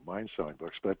 although I don't mind selling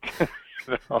books, but,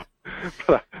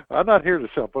 but I'm not here to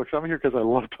sell books. I'm here because I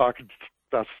love talking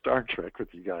about Star Trek with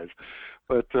you guys.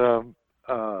 But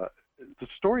the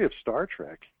story of Star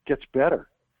Trek gets better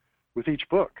with each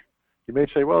book. You may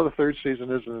say, well, the third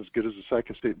season isn't as good as the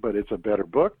second season, but it's a better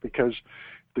book because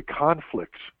the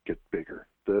conflicts get bigger,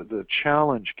 the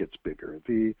challenge gets bigger,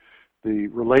 the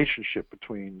relationship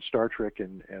between Star Trek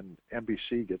and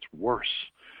NBC gets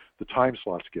worse, the time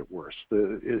slots get worse.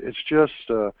 It's just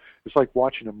it's like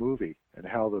watching a movie and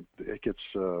how it gets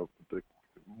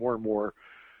more and more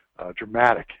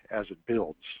dramatic as it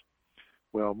builds.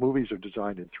 Well, movies are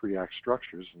designed in 3-act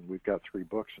structures, and we've got 3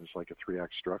 books, and it's like a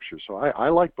 3-act structure. So I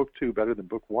like book 2 better than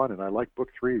book 1, and I like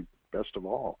book 3 best of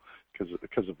all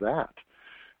because of that.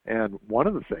 And one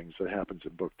of the things that happens in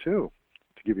book 2,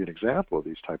 to give you an example of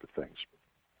these type of things,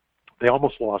 they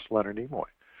almost lost Leonard Nimoy.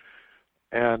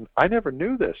 And I never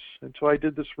knew this until I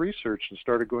did this research and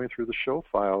started going through the show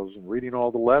files and reading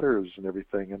all the letters and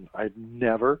everything, and I'd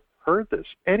never heard this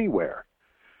anywhere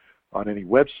on any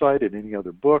website, in any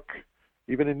other book,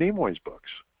 even in Nimoy's books.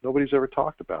 Nobody's ever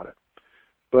talked about it.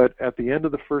 But at the end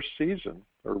of the first season,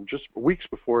 or just weeks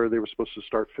before they were supposed to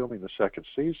start filming the second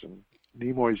season,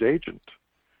 Nimoy's agent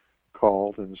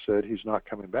called and said he's not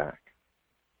coming back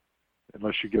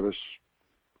unless you give us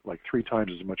like 3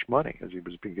 times as much money as he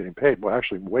was being getting paid. Well,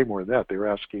 actually, way more than that. They were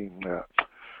asking, I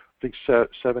think,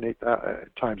 7-8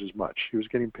 times as much. He was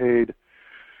getting paid,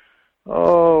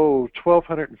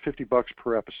 $1,250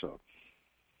 per episode.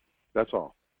 That's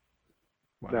all.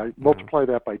 Wow. Now, multiply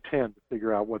that by 10 to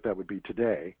figure out what that would be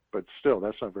today, but still,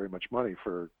 that's not very much money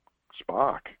for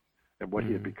Spock and what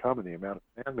he had become and the amount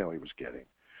of fan mail he was getting.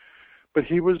 But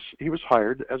he was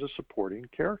hired as a supporting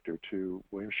character to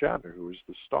William Shatner, who was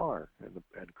the star,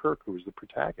 and Kirk, who was the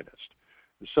protagonist.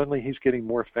 And suddenly he's getting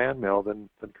more fan mail than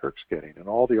Kirk's getting, and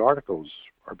all the articles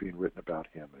are being written about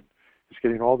him, and he's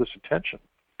getting all this attention.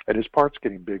 And his part's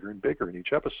getting bigger and bigger in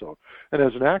each episode. And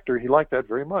as an actor, he liked that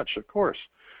very much, of course.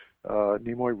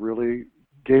 Nimoy really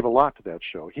gave a lot to that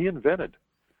show. He invented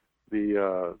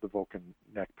the Vulcan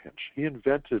neck pinch. He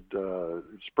invented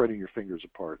spreading your fingers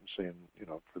apart and saying,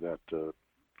 for that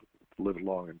live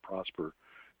long and prosper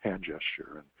hand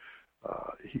gesture. And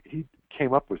he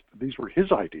came up with, these were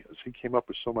his ideas. He came up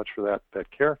with so much for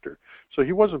that character. So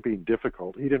he wasn't being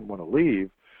difficult. He didn't want to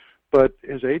leave, but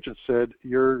his agent said,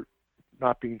 you're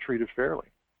not being treated fairly.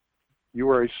 You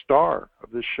are a star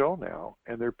of this show now,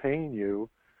 and they're paying you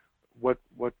what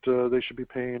they should be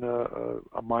paying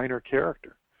a minor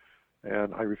character.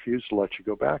 And I refuse to let you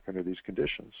go back under these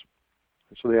conditions.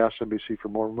 And so they asked NBC for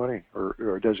more money,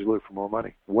 or Desilu for more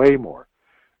money, way more.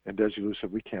 And Desilu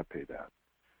said, we can't pay that.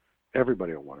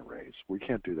 Everybody will want to raise. We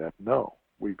can't do that. No,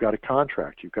 we've got a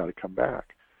contract. You've got to come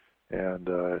back. And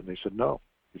they said, no,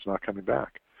 he's not coming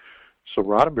back. So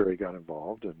Roddenberry got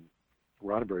involved, and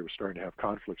Roddenberry was starting to have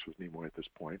conflicts with Nimoy at this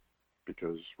point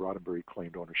because Roddenberry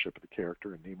claimed ownership of the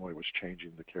character, and Nimoy was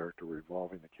changing the character,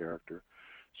 revolving the character.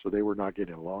 So they were not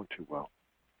getting along too well.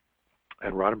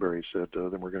 And Roddenberry said,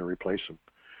 then we're going to replace him.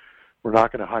 we're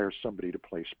not going to hire somebody to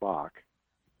play Spock.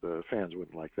 The fans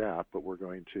wouldn't like that, but we're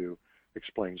going to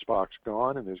explain Spock's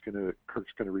gone, and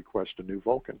Kirk's going to request a new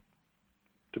Vulcan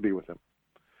to be with him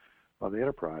on the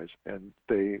Enterprise. And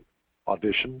they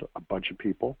auditioned a bunch of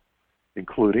people,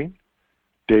 including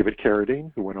David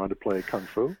Carradine, who went on to play Kung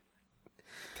Fu.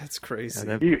 That's crazy.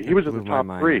 Yeah, he was in the top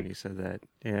three. When he said that.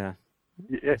 Yeah.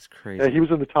 That's crazy. Yeah, he was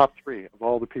in the top three of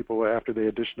all the people. After they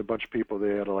auditioned a bunch of people,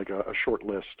 they had like a short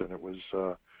list, and it was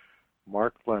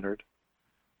Mark Leonard,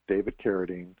 David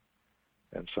Carradine,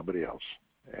 and somebody else.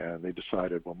 And they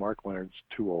decided, well, Mark Leonard's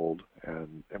too old,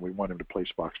 and we want him to play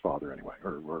Spock's father anyway,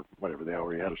 or whatever. They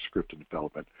already had a script in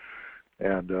development.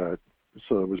 And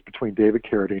so it was between David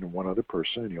Carradine and one other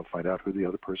person, and you'll find out who the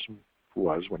other person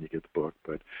was when you get the book.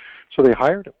 But so they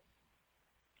hired him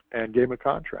and gave him a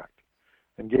contract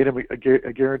and gave him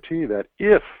a guarantee that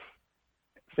if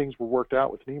things were worked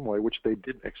out with Nimoy, which they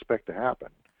didn't expect to happen,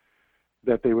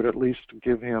 that they would at least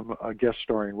give him a guest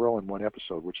starring role in one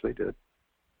episode, which they did.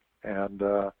 And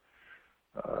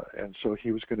so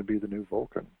he was going to be the new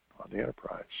Vulcan on the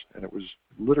Enterprise. And it was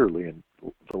literally in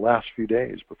the last few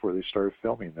days before they started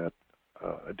filming that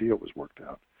a deal was worked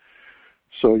out.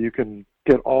 So you can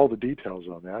get all the details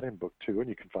on that in book 2, and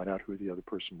you can find out who the other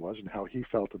person was and how he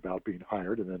felt about being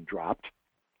hired and then dropped,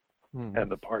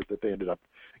 and the part that they ended up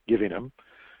giving him,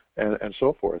 and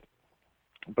so forth.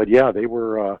 But yeah, they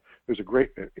were. There's a great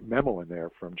memo in there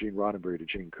from Gene Roddenberry to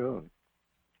Gene Coon,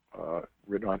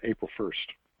 written on April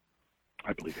 1st,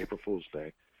 I believe, April Fool's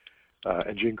Day.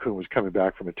 And Gene Coon was coming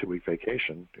back from a 2-week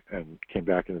vacation and came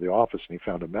back into the office, and he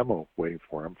found a memo waiting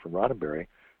for him from Roddenberry.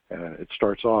 And it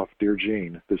starts off, "Dear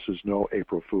Gene, this is no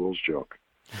April Fool's joke.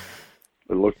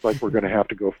 It looks like we're going to have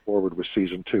to go forward with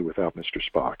season 2 without Mr.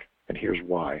 Spock, and here's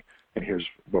why, and here's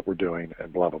what we're doing,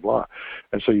 and blah, blah, blah."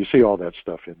 And so you see all that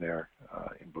stuff in there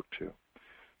in book 2.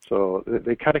 So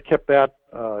they kind of kept that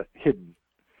hidden.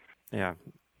 Yeah,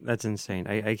 that's insane.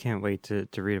 I can't wait to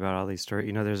read about all these stories.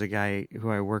 You know, there's a guy who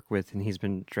I work with, and he's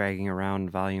been dragging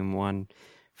around volume 1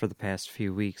 for the past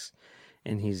few weeks.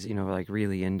 And he's, like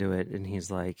really into it. And he's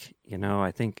like,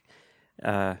 I think,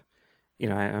 I'm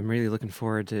really looking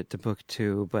forward to book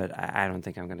 2, but I don't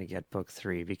think I'm going to get book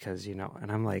 3 because,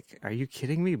 and I'm like, are you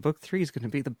kidding me? Book 3 is going to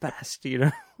be the best,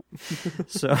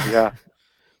 So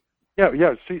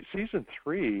Yeah. Season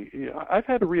 3, I've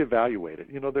had to reevaluate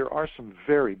it. There are some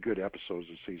very good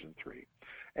episodes of season 3.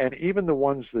 And even the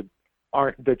ones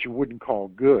that you wouldn't call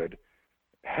good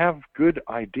have good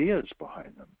ideas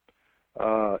behind them.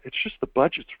 It's just the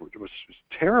budgets was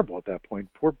terrible at that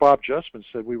point. Poor Bob Justman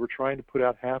said we were trying to put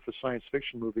out half a science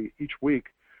fiction movie each week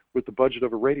with the budget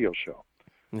of a radio show.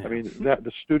 Yeah. I mean,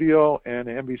 the studio and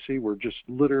NBC were just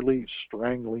literally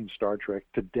strangling Star Trek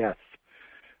to death.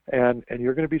 And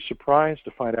you're going to be surprised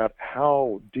to find out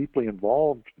how deeply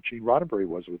involved Gene Roddenberry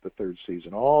was with the 3rd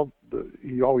season.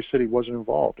 He always said he wasn't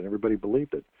involved, and everybody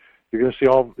believed it. You're going to see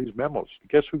all these memos.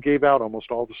 Guess who gave out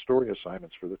almost all the story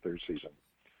assignments for the 3rd season?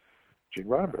 Gene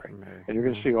Roddenberry. And you're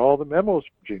going to see all the memos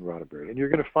from Gene Roddenberry, and you're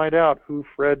going to find out who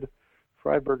Fred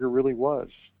Freiberger really was,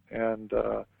 and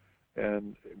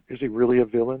is he really a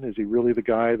villain? Is he really the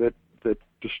guy that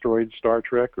destroyed Star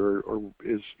Trek, or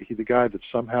is he the guy that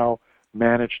somehow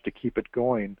managed to keep it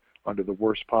going under the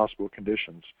worst possible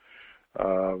conditions?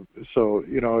 So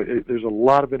there's a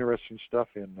lot of interesting stuff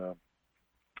in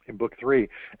book 3,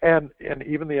 and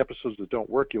even the episodes that don't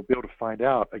work, you'll be able to find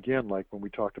out again, like when we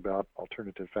talked about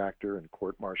Alternative Factor and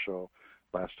Court Martial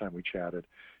last time we chatted.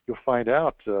 You'll find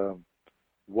out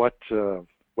what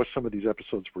some of these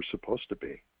episodes were supposed to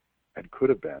be and could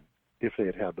have been if they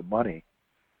had had the money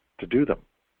to do them,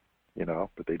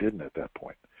 but they didn't at that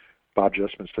point. Bob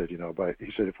Justman said,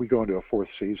 he said if we go into a 4th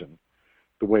season,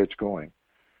 the way it's going,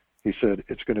 he said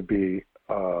it's going to be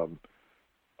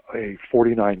a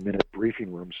 49-minute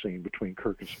briefing room scene between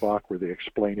Kirk and Spock where they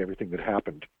explain everything that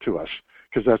happened to us,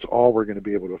 because that's all we're going to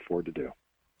be able to afford to do.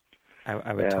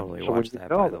 I would totally watch that,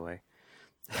 by the way.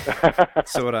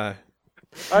 So would I.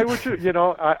 I would too.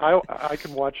 I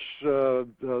can watch the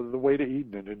Way to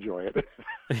Eden and enjoy it.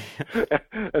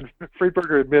 And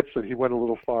Friedberger admits that he went a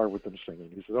little far with them singing.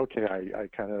 He said, "Okay, I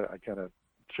kind of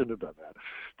shouldn't have done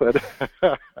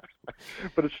that,"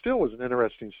 but it still was an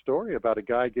interesting story about a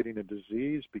guy getting a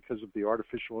disease because of the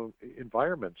artificial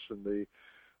environments and the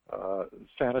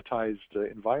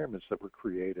sanitized environments that were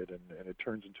created, and it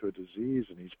turns into a disease,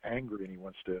 and he's angry and he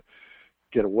wants to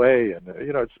get away, and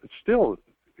it's still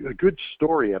a good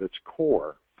story at its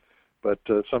core, but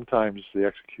sometimes the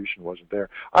execution wasn't there.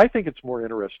 I think it's more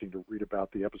interesting to read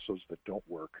about the episodes that don't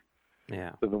work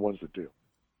than the ones that do.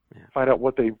 Yeah. Find out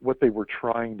what they were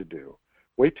trying to do,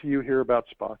 wait till you hear about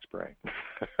Spock's brain.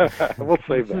 We'll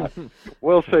save that.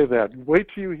 We'll save that. Wait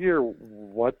till you hear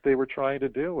what they were trying to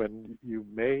do, and you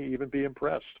may even be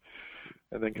impressed,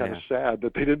 and then kind of sad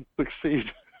that they didn't succeed.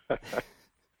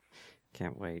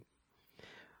 Can't wait.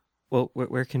 Well,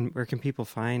 where can people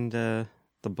find the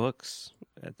books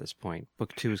at this point?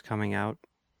 Book 2 is coming out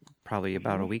probably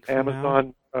about a week from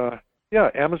Amazon, now.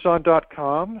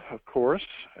 Amazon.com, of course,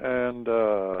 and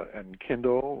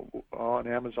Kindle on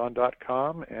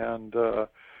Amazon.com, and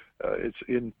it's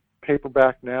in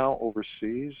paperback now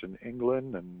overseas in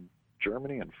England and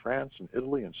Germany and France and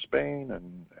Italy and Spain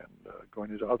and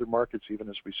going into other markets even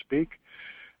as we speak.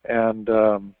 And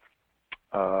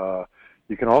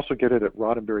you can also get it at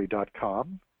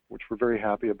roddenberry.com, which we're very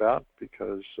happy about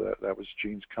because that was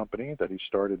Gene's company that he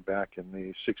started back in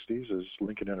the 60s as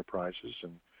Lincoln Enterprises,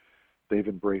 and they've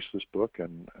embraced this book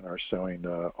and are selling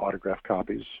autographed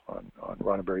copies on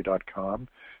roddenberry.com.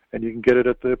 And you can get it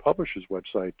at the publisher's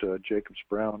website,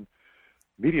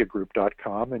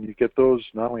 jacobsbrownmediagroup.com, and you get those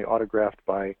not only autographed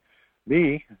by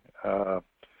me,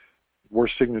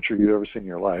 worst signature you've ever seen in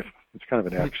your life. It's kind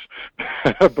of an X,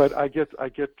 but I get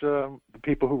the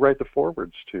people who write the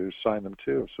forwards to sign them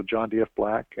too. So John D.F.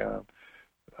 Black, and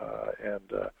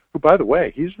who, by the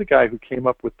way, he's the guy who came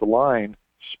up with the line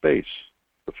 "Space,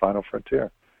 the Final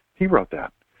Frontier." He wrote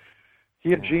that.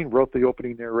 He and Gene wrote the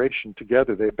opening narration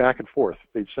together. They back and forth.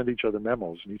 They'd send each other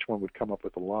memos, and each one would come up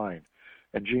with a line.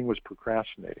 And Gene was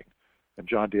procrastinating, and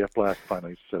John D.F. Black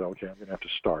finally said, "Okay, I'm going to have to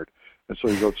start." And so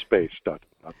he wrote "Space, not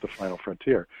the Final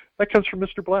Frontier." That comes from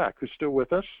Mr. Black, who's still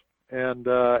with us, and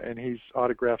he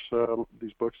autographs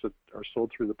these books that are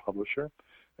sold through the publisher.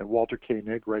 And Walter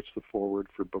Koenig writes the foreword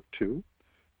for Book 2,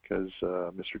 because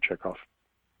Mr. Chekhov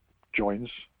joins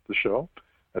the show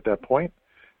at that point.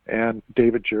 And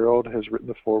David Gerald has written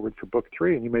the foreword for Book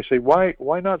 3. And you may say, why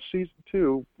not Season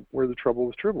 2, Where the Trouble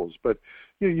with Tribbles? But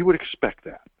you would expect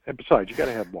that. And besides, you got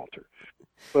to have Walter.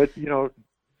 But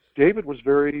David was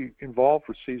very involved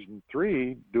for Season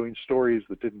 3, doing stories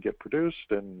that didn't get produced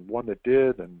and one that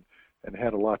did, and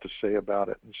had a lot to say about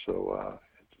it. And so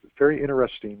it's a very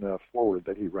interesting foreword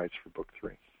that he writes for Book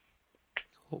 3.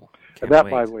 Cool. And that,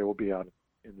 by the way, will be out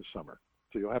in the summer.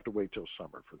 So you'll have to wait till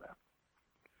summer for that.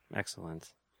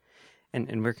 Excellent.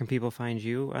 And where can people find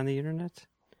you on the internet?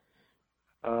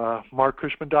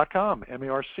 MarcCushman.com,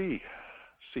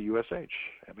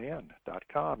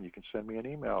 MarcCushman.com. You can send me an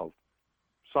email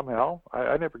somehow.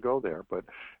 I never go there, but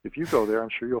if you go there, I'm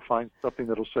sure you'll find something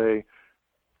that'll say,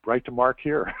 "Write to Mark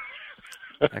here."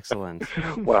 Excellent.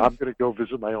 Well, I'm going to go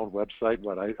visit my own website,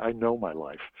 but I know my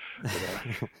life.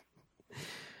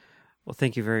 Well,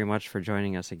 thank you very much for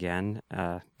joining us again.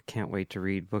 Can't wait to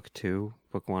read Book 2.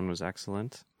 Book 1 was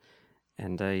excellent.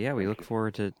 And we look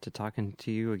forward to talking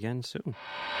to you again soon.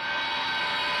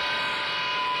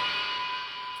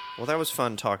 Well, that was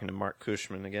fun talking to Marc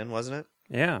Cushman again, wasn't it?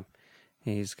 Yeah.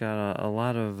 He's got a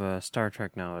lot of Star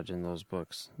Trek knowledge in those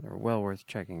books. They're well worth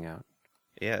checking out.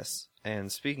 Yes.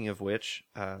 And speaking of which,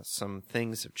 some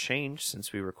things have changed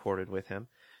since we recorded with him.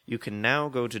 You can now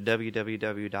go to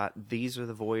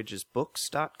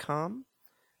www.thesearethevoyagesbooks.com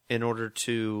in order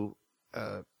to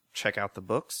check out the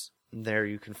books. There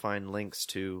you can find links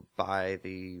to buy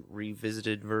the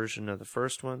revisited version of the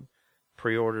first one,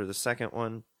 pre-order the second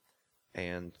one,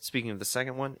 and speaking of the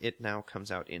second one, it now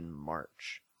comes out in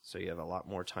March. So you have a lot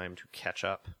more time to catch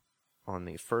up on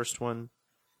the first one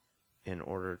in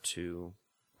order to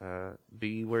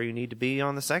be where you need to be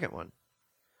on the second one.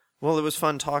 Well, it was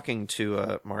fun talking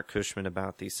to Marc Cushman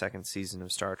about the second season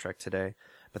of Star Trek today,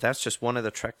 but that's just one of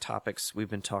the Trek topics we've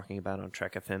been talking about on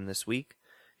Trek FM this week.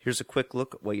 Here's a quick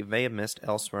look at what you may have missed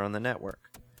elsewhere on the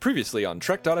network. Previously on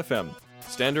Trek.fm,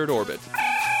 Standard Orbit.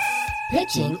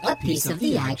 Pitching a piece of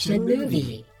the action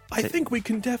movie. I think we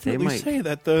can definitely say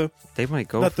that the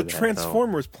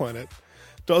Transformers planet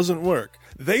doesn't work.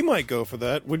 They might go for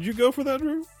that. Would you go for that,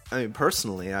 Drew? I mean,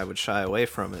 personally, I would shy away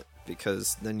from it,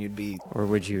 because then you'd be... Or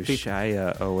would you shy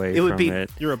away from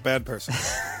it? You're a bad person.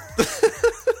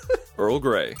 Earl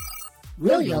Grey.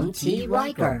 William T.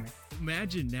 Riker.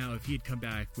 Imagine now if he'd come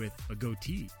back with a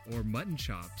goatee or mutton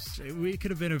chops. It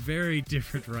could have been a very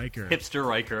different Riker. Hipster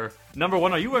Riker. Number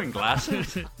one, are you wearing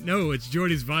glasses? No, it's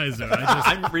Geordi's visor.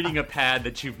 I'm reading a pad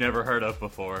that you've never heard of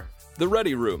before. The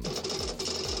Ready Room.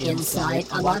 Inside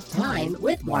About Time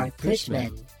with Marc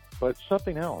Cushman. But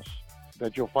something else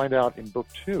that you'll find out in Book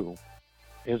 2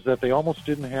 is that they almost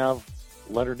didn't have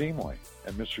Leonard Nimoy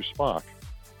and Mr. Spock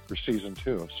for Season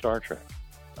 2 of Star Trek.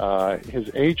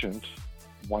 His agent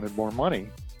wanted more money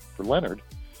for Leonard,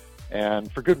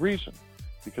 and for good reason,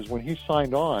 because when he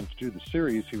signed on to do the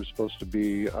series, he was supposed to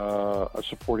be a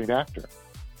supporting actor.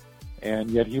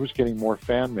 and yet he was getting more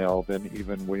fan mail than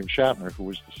even William Shatner, who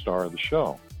was the star of the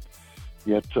show,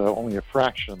 yet only a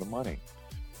fraction of the money.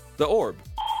 The Orb.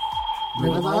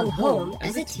 Move Along Home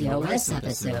as a TOS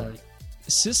episode.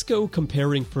 Sisko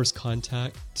comparing First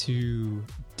Contact to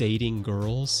dating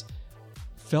girls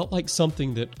felt like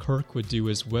something that Kirk would do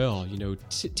as well, you know,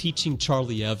 teaching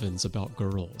Charlie Evans about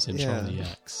girls in Charlie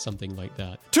X, something like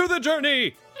that. To the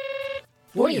journey!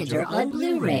 Voyager on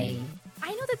Blu-ray.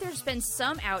 I know that there's been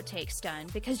some outtakes done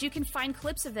because you can find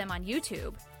clips of them on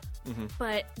YouTube,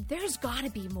 but there's gotta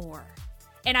be more.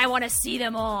 And I want to see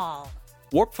them all.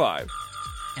 Warp 5.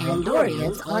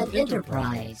 Andorians on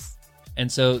Enterprise. And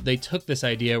so they took this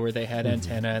idea where they had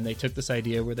antenna, and they took this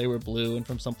idea where they were blue and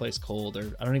from someplace cold,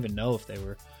 or I don't even know if they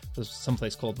were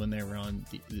someplace cold when they were on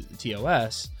the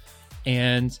TOS,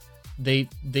 and they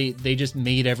just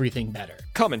made everything better.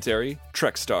 Commentary,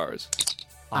 Trek Stars.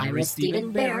 Ira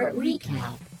Stephen Bear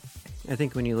recap. I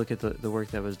think when you look at the work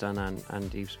that was done on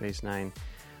Deep Space Nine,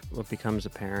 what becomes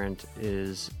apparent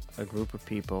is a group of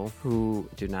people who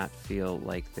do not feel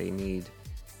like they need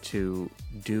to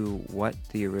do what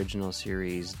the original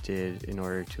series did in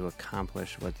order to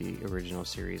accomplish what the original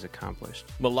series accomplished.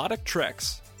 Melodic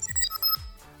Treks.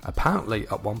 Apparently,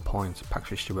 at one point,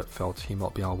 Patrick Stewart felt he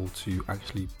might be able to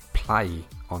actually play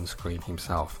on screen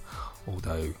himself,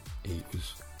 although he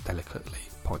was delicately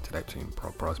pointed out to him by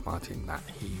Bryce Martin that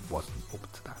he wasn't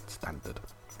up to that standard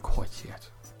quite yet.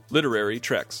 Literary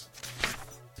Treks.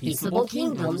 Peaceable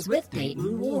Kingdoms with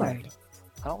Peyton Ward.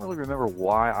 I don't really remember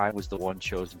why I was the one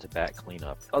chosen to back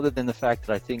cleanup, other than the fact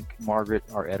that I think Margaret,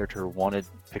 our editor, wanted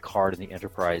Picard and the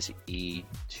Enterprise E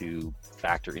to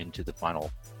factor into the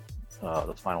final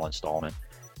installment,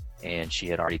 and she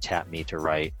had already tapped me to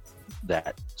write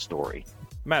that story.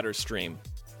 Matter Stream.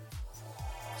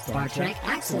 Star Trek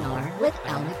Axanar with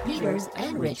Alec Peters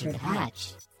and Richard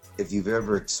Hatch. If you've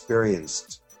ever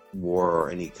experienced war or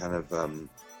any kind of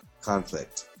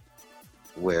conflict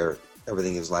where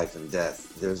everything is life and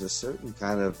death, there's a certain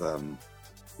kind of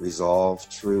resolve,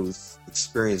 truth,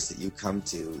 experience that you come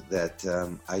to that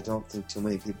I don't think too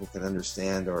many people can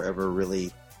understand or ever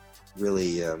really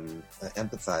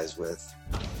empathize with.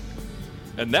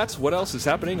 And that's what else is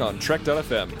happening on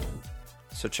Trek.fm.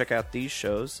 So check out these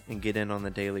shows and get in on the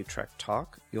daily Trek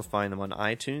Talk. You'll find them on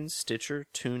iTunes, Stitcher,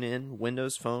 TuneIn,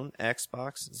 Windows Phone,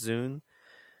 Xbox, Zune,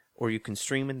 or you can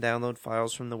stream and download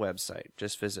files from the website.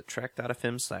 Just visit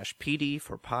trek.fm/PD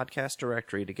for podcast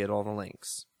directory to get all the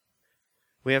links.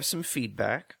 We have some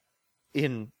feedback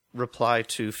in reply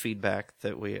to feedback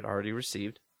that we had already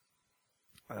received.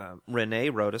 Renee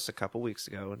wrote us a couple weeks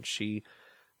ago, and she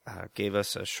gave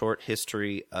us a short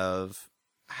history of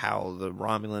how the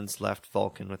Romulans left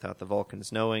Vulcan without the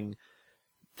Vulcans knowing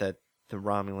that the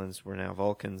Romulans were now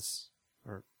Vulcans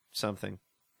or something.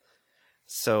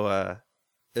 So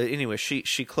anyway,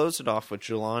 she closed it off with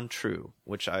Jalon True,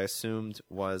 which I assumed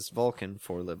was Vulcan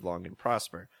for Live Long and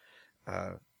Prosper.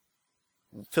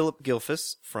 Philip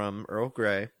Gilfus from Earl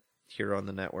Grey here on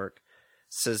the network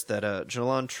says that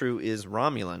Jalon True is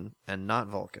Romulan and not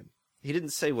Vulcan. He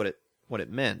didn't say what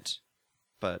it meant,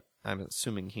 but I'm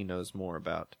assuming he knows more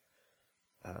about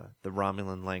the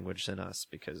Romulan language than us,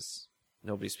 because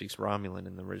nobody speaks Romulan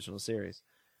in the original series.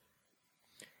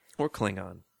 Or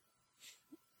Klingon.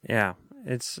 Yeah,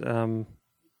 it's kind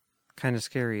of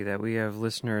scary that we have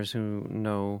listeners who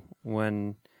know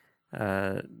when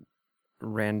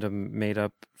random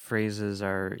made-up phrases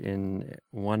are in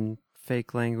one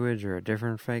fake language or a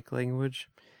different fake language.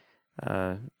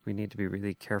 We need to be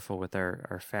really careful with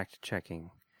our fact-checking.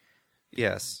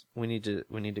 Yes, we need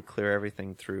to clear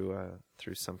everything through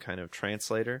some kind of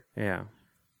translator. Yeah.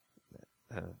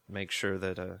 Make sure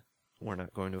that we're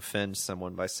not going to offend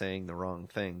someone by saying the wrong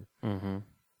thing. Mm-hmm.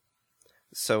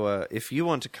 So if you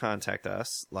want to contact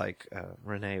us, like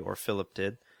Renee or Philip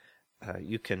did,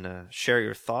 you can share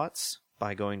your thoughts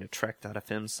by going to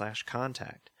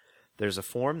trek.fm/contact. There's a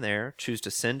form there. Choose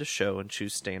to send a show and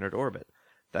choose Standard Orbit.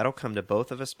 That'll come to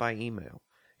both of us by email.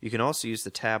 You can also use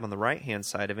the tab on the right-hand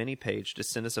side of any page to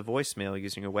send us a voicemail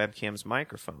using your webcam's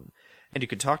microphone. And you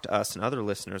can talk to us and other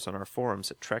listeners on our forums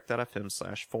at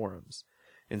trek.fm/forums.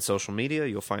 In social media,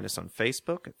 you'll find us on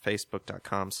Facebook at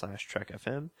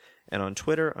facebook.com/trekfm and on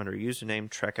Twitter under username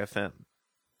TrekFM.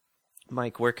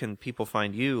 Mike, where can people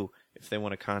find you if they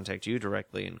want to contact you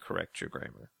directly and correct your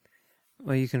grammar?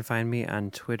 Well, you can find me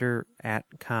on Twitter at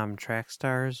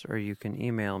ComTrackStars, or you can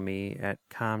email me at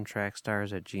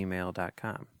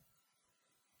comtrackstars@gmail.com.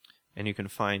 And you can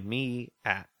find me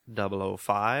at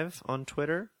 005 on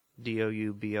Twitter,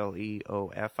 DOUBLEOFIVE,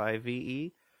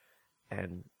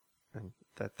 and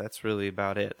that's really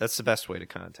about it. That's the best way to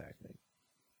contact me.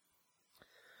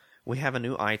 We have a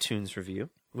new iTunes review.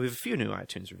 We have a few new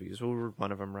iTunes reviews. We'll read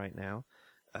one of them right now.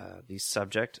 The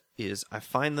subject is, I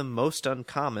find them most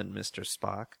uncommon, Mr.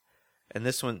 Spock. And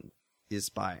this one is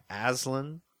by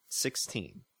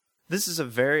Aslan16. This is a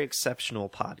very exceptional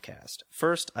podcast.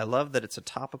 First, I love that it's a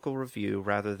topical review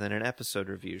rather than an episode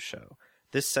review show.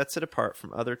 This sets it apart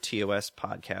from other TOS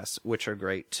podcasts, which are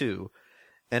great too,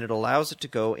 and it allows it to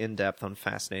go in-depth on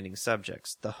fascinating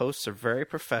subjects. The hosts are very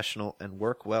professional and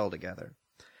work well together.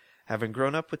 Having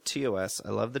grown up with TOS, I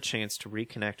love the chance to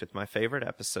reconnect with my favorite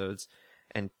episodes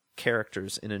and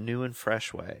characters in a new and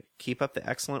fresh way. Keep up the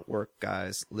excellent work,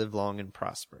 guys. Live long and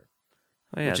prosper.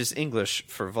 Oh, yeah. Which is English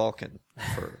for Vulcan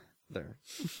for there.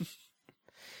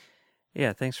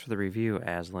 Yeah, thanks for the review,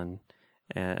 Aslan.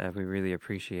 We really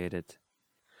appreciate it.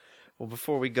 Well,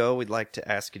 before we go, we'd like to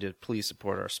ask you to please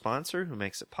support our sponsor, who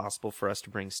makes it possible for us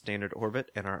to bring Standard Orbit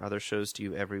and our other shows to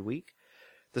you every week.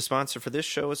 The sponsor for this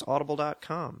show is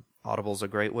Audible.com. Audible is a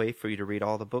great way for you to read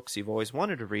all the books you've always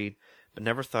wanted to read, but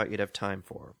never thought you'd have time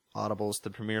for. Audible is the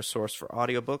premier source for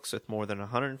audiobooks with more than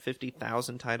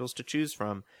 150,000 titles to choose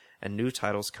from, and new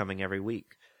titles coming every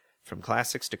week. From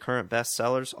classics to current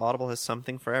bestsellers, Audible has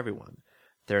something for everyone.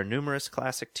 There are numerous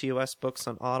classic TOS books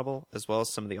on Audible, as well as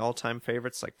some of the all-time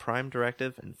favorites like Prime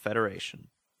Directive and Federation.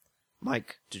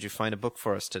 Mike, did you find a book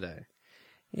for us today?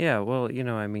 Yeah, well,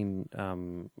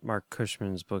 Marc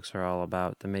Cushman's books are all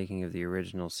about the making of the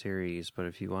original series, but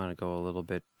if you want to go a little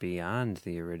bit beyond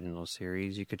the original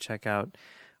series, you could check out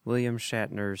William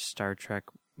Shatner's Star Trek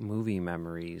Movie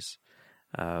Memories,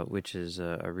 which is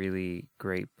a really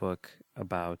great book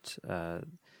about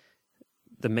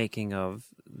the making of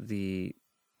the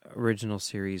original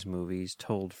series movies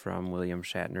told from William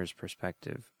Shatner's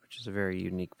perspective, which is a very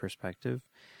unique perspective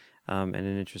and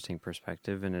an interesting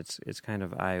perspective, and it's kind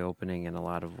of eye-opening in a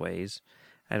lot of ways.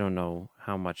 I don't know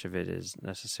how much of it is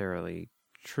necessarily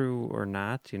true or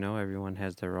not. Everyone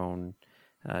has their own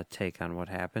take on what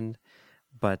happened,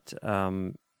 but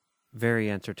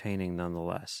very entertaining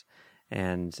nonetheless.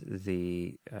 And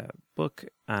the book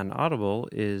on Audible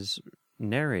is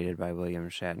narrated by William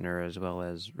Shatner as well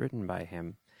as written by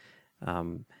him.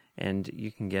 And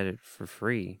you can get it for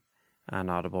free on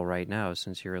Audible right now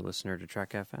since you're a listener to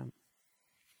Trek FM.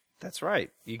 That's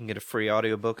right. You can get a free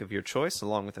audiobook of your choice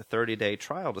along with a 30-day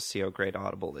trial to see how great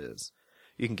Audible is.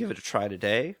 You can give it a try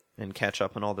today and catch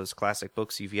up on all those classic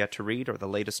books you've yet to read or the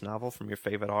latest novel from your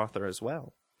favorite author as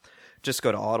well. Just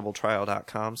go to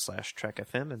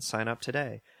audibletrial.com/trekfm and sign up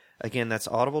today. Again, that's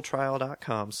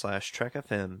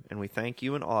audibletrial.com/trekfm, and we thank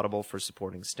you and Audible for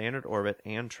supporting Standard Orbit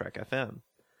and Trek FM.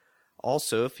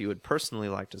 Also, if you would personally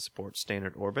like to support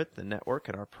Standard Orbit, the network,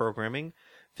 and our programming,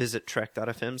 visit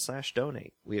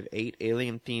trek.fm/donate. We have 8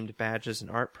 alien-themed badges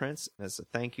and art prints as a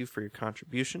thank you for your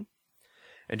contribution,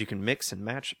 and you can mix and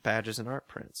match badges and art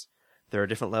prints. There are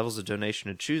different levels of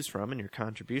donation to choose from, and your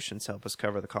contributions help us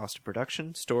cover the cost of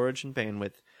production, storage, and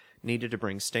bandwidth needed to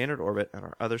bring Standard Orbit and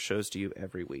our other shows to you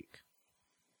every week.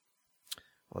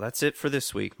 Well, that's it for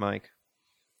this week, Mike.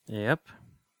 Yep.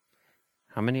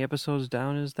 How many episodes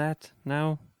down is that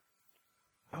now?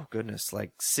 Oh, goodness,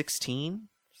 like 16?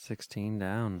 16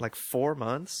 down. Like 4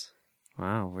 months?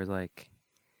 Wow, we're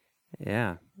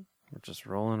just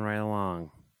rolling right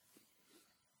along.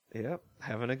 Yep,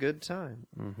 having a good time.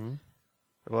 Mm-hmm.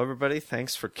 Well, everybody,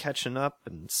 thanks for catching up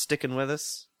and sticking with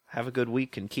us. Have a good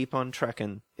week and keep on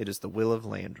trekking. It is the will of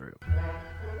Landru.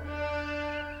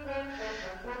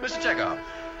 Mr. Chekhov,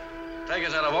 take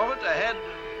us out of orbit. Ahead,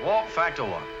 warp factor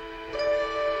 1.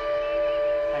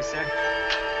 Hi, sir.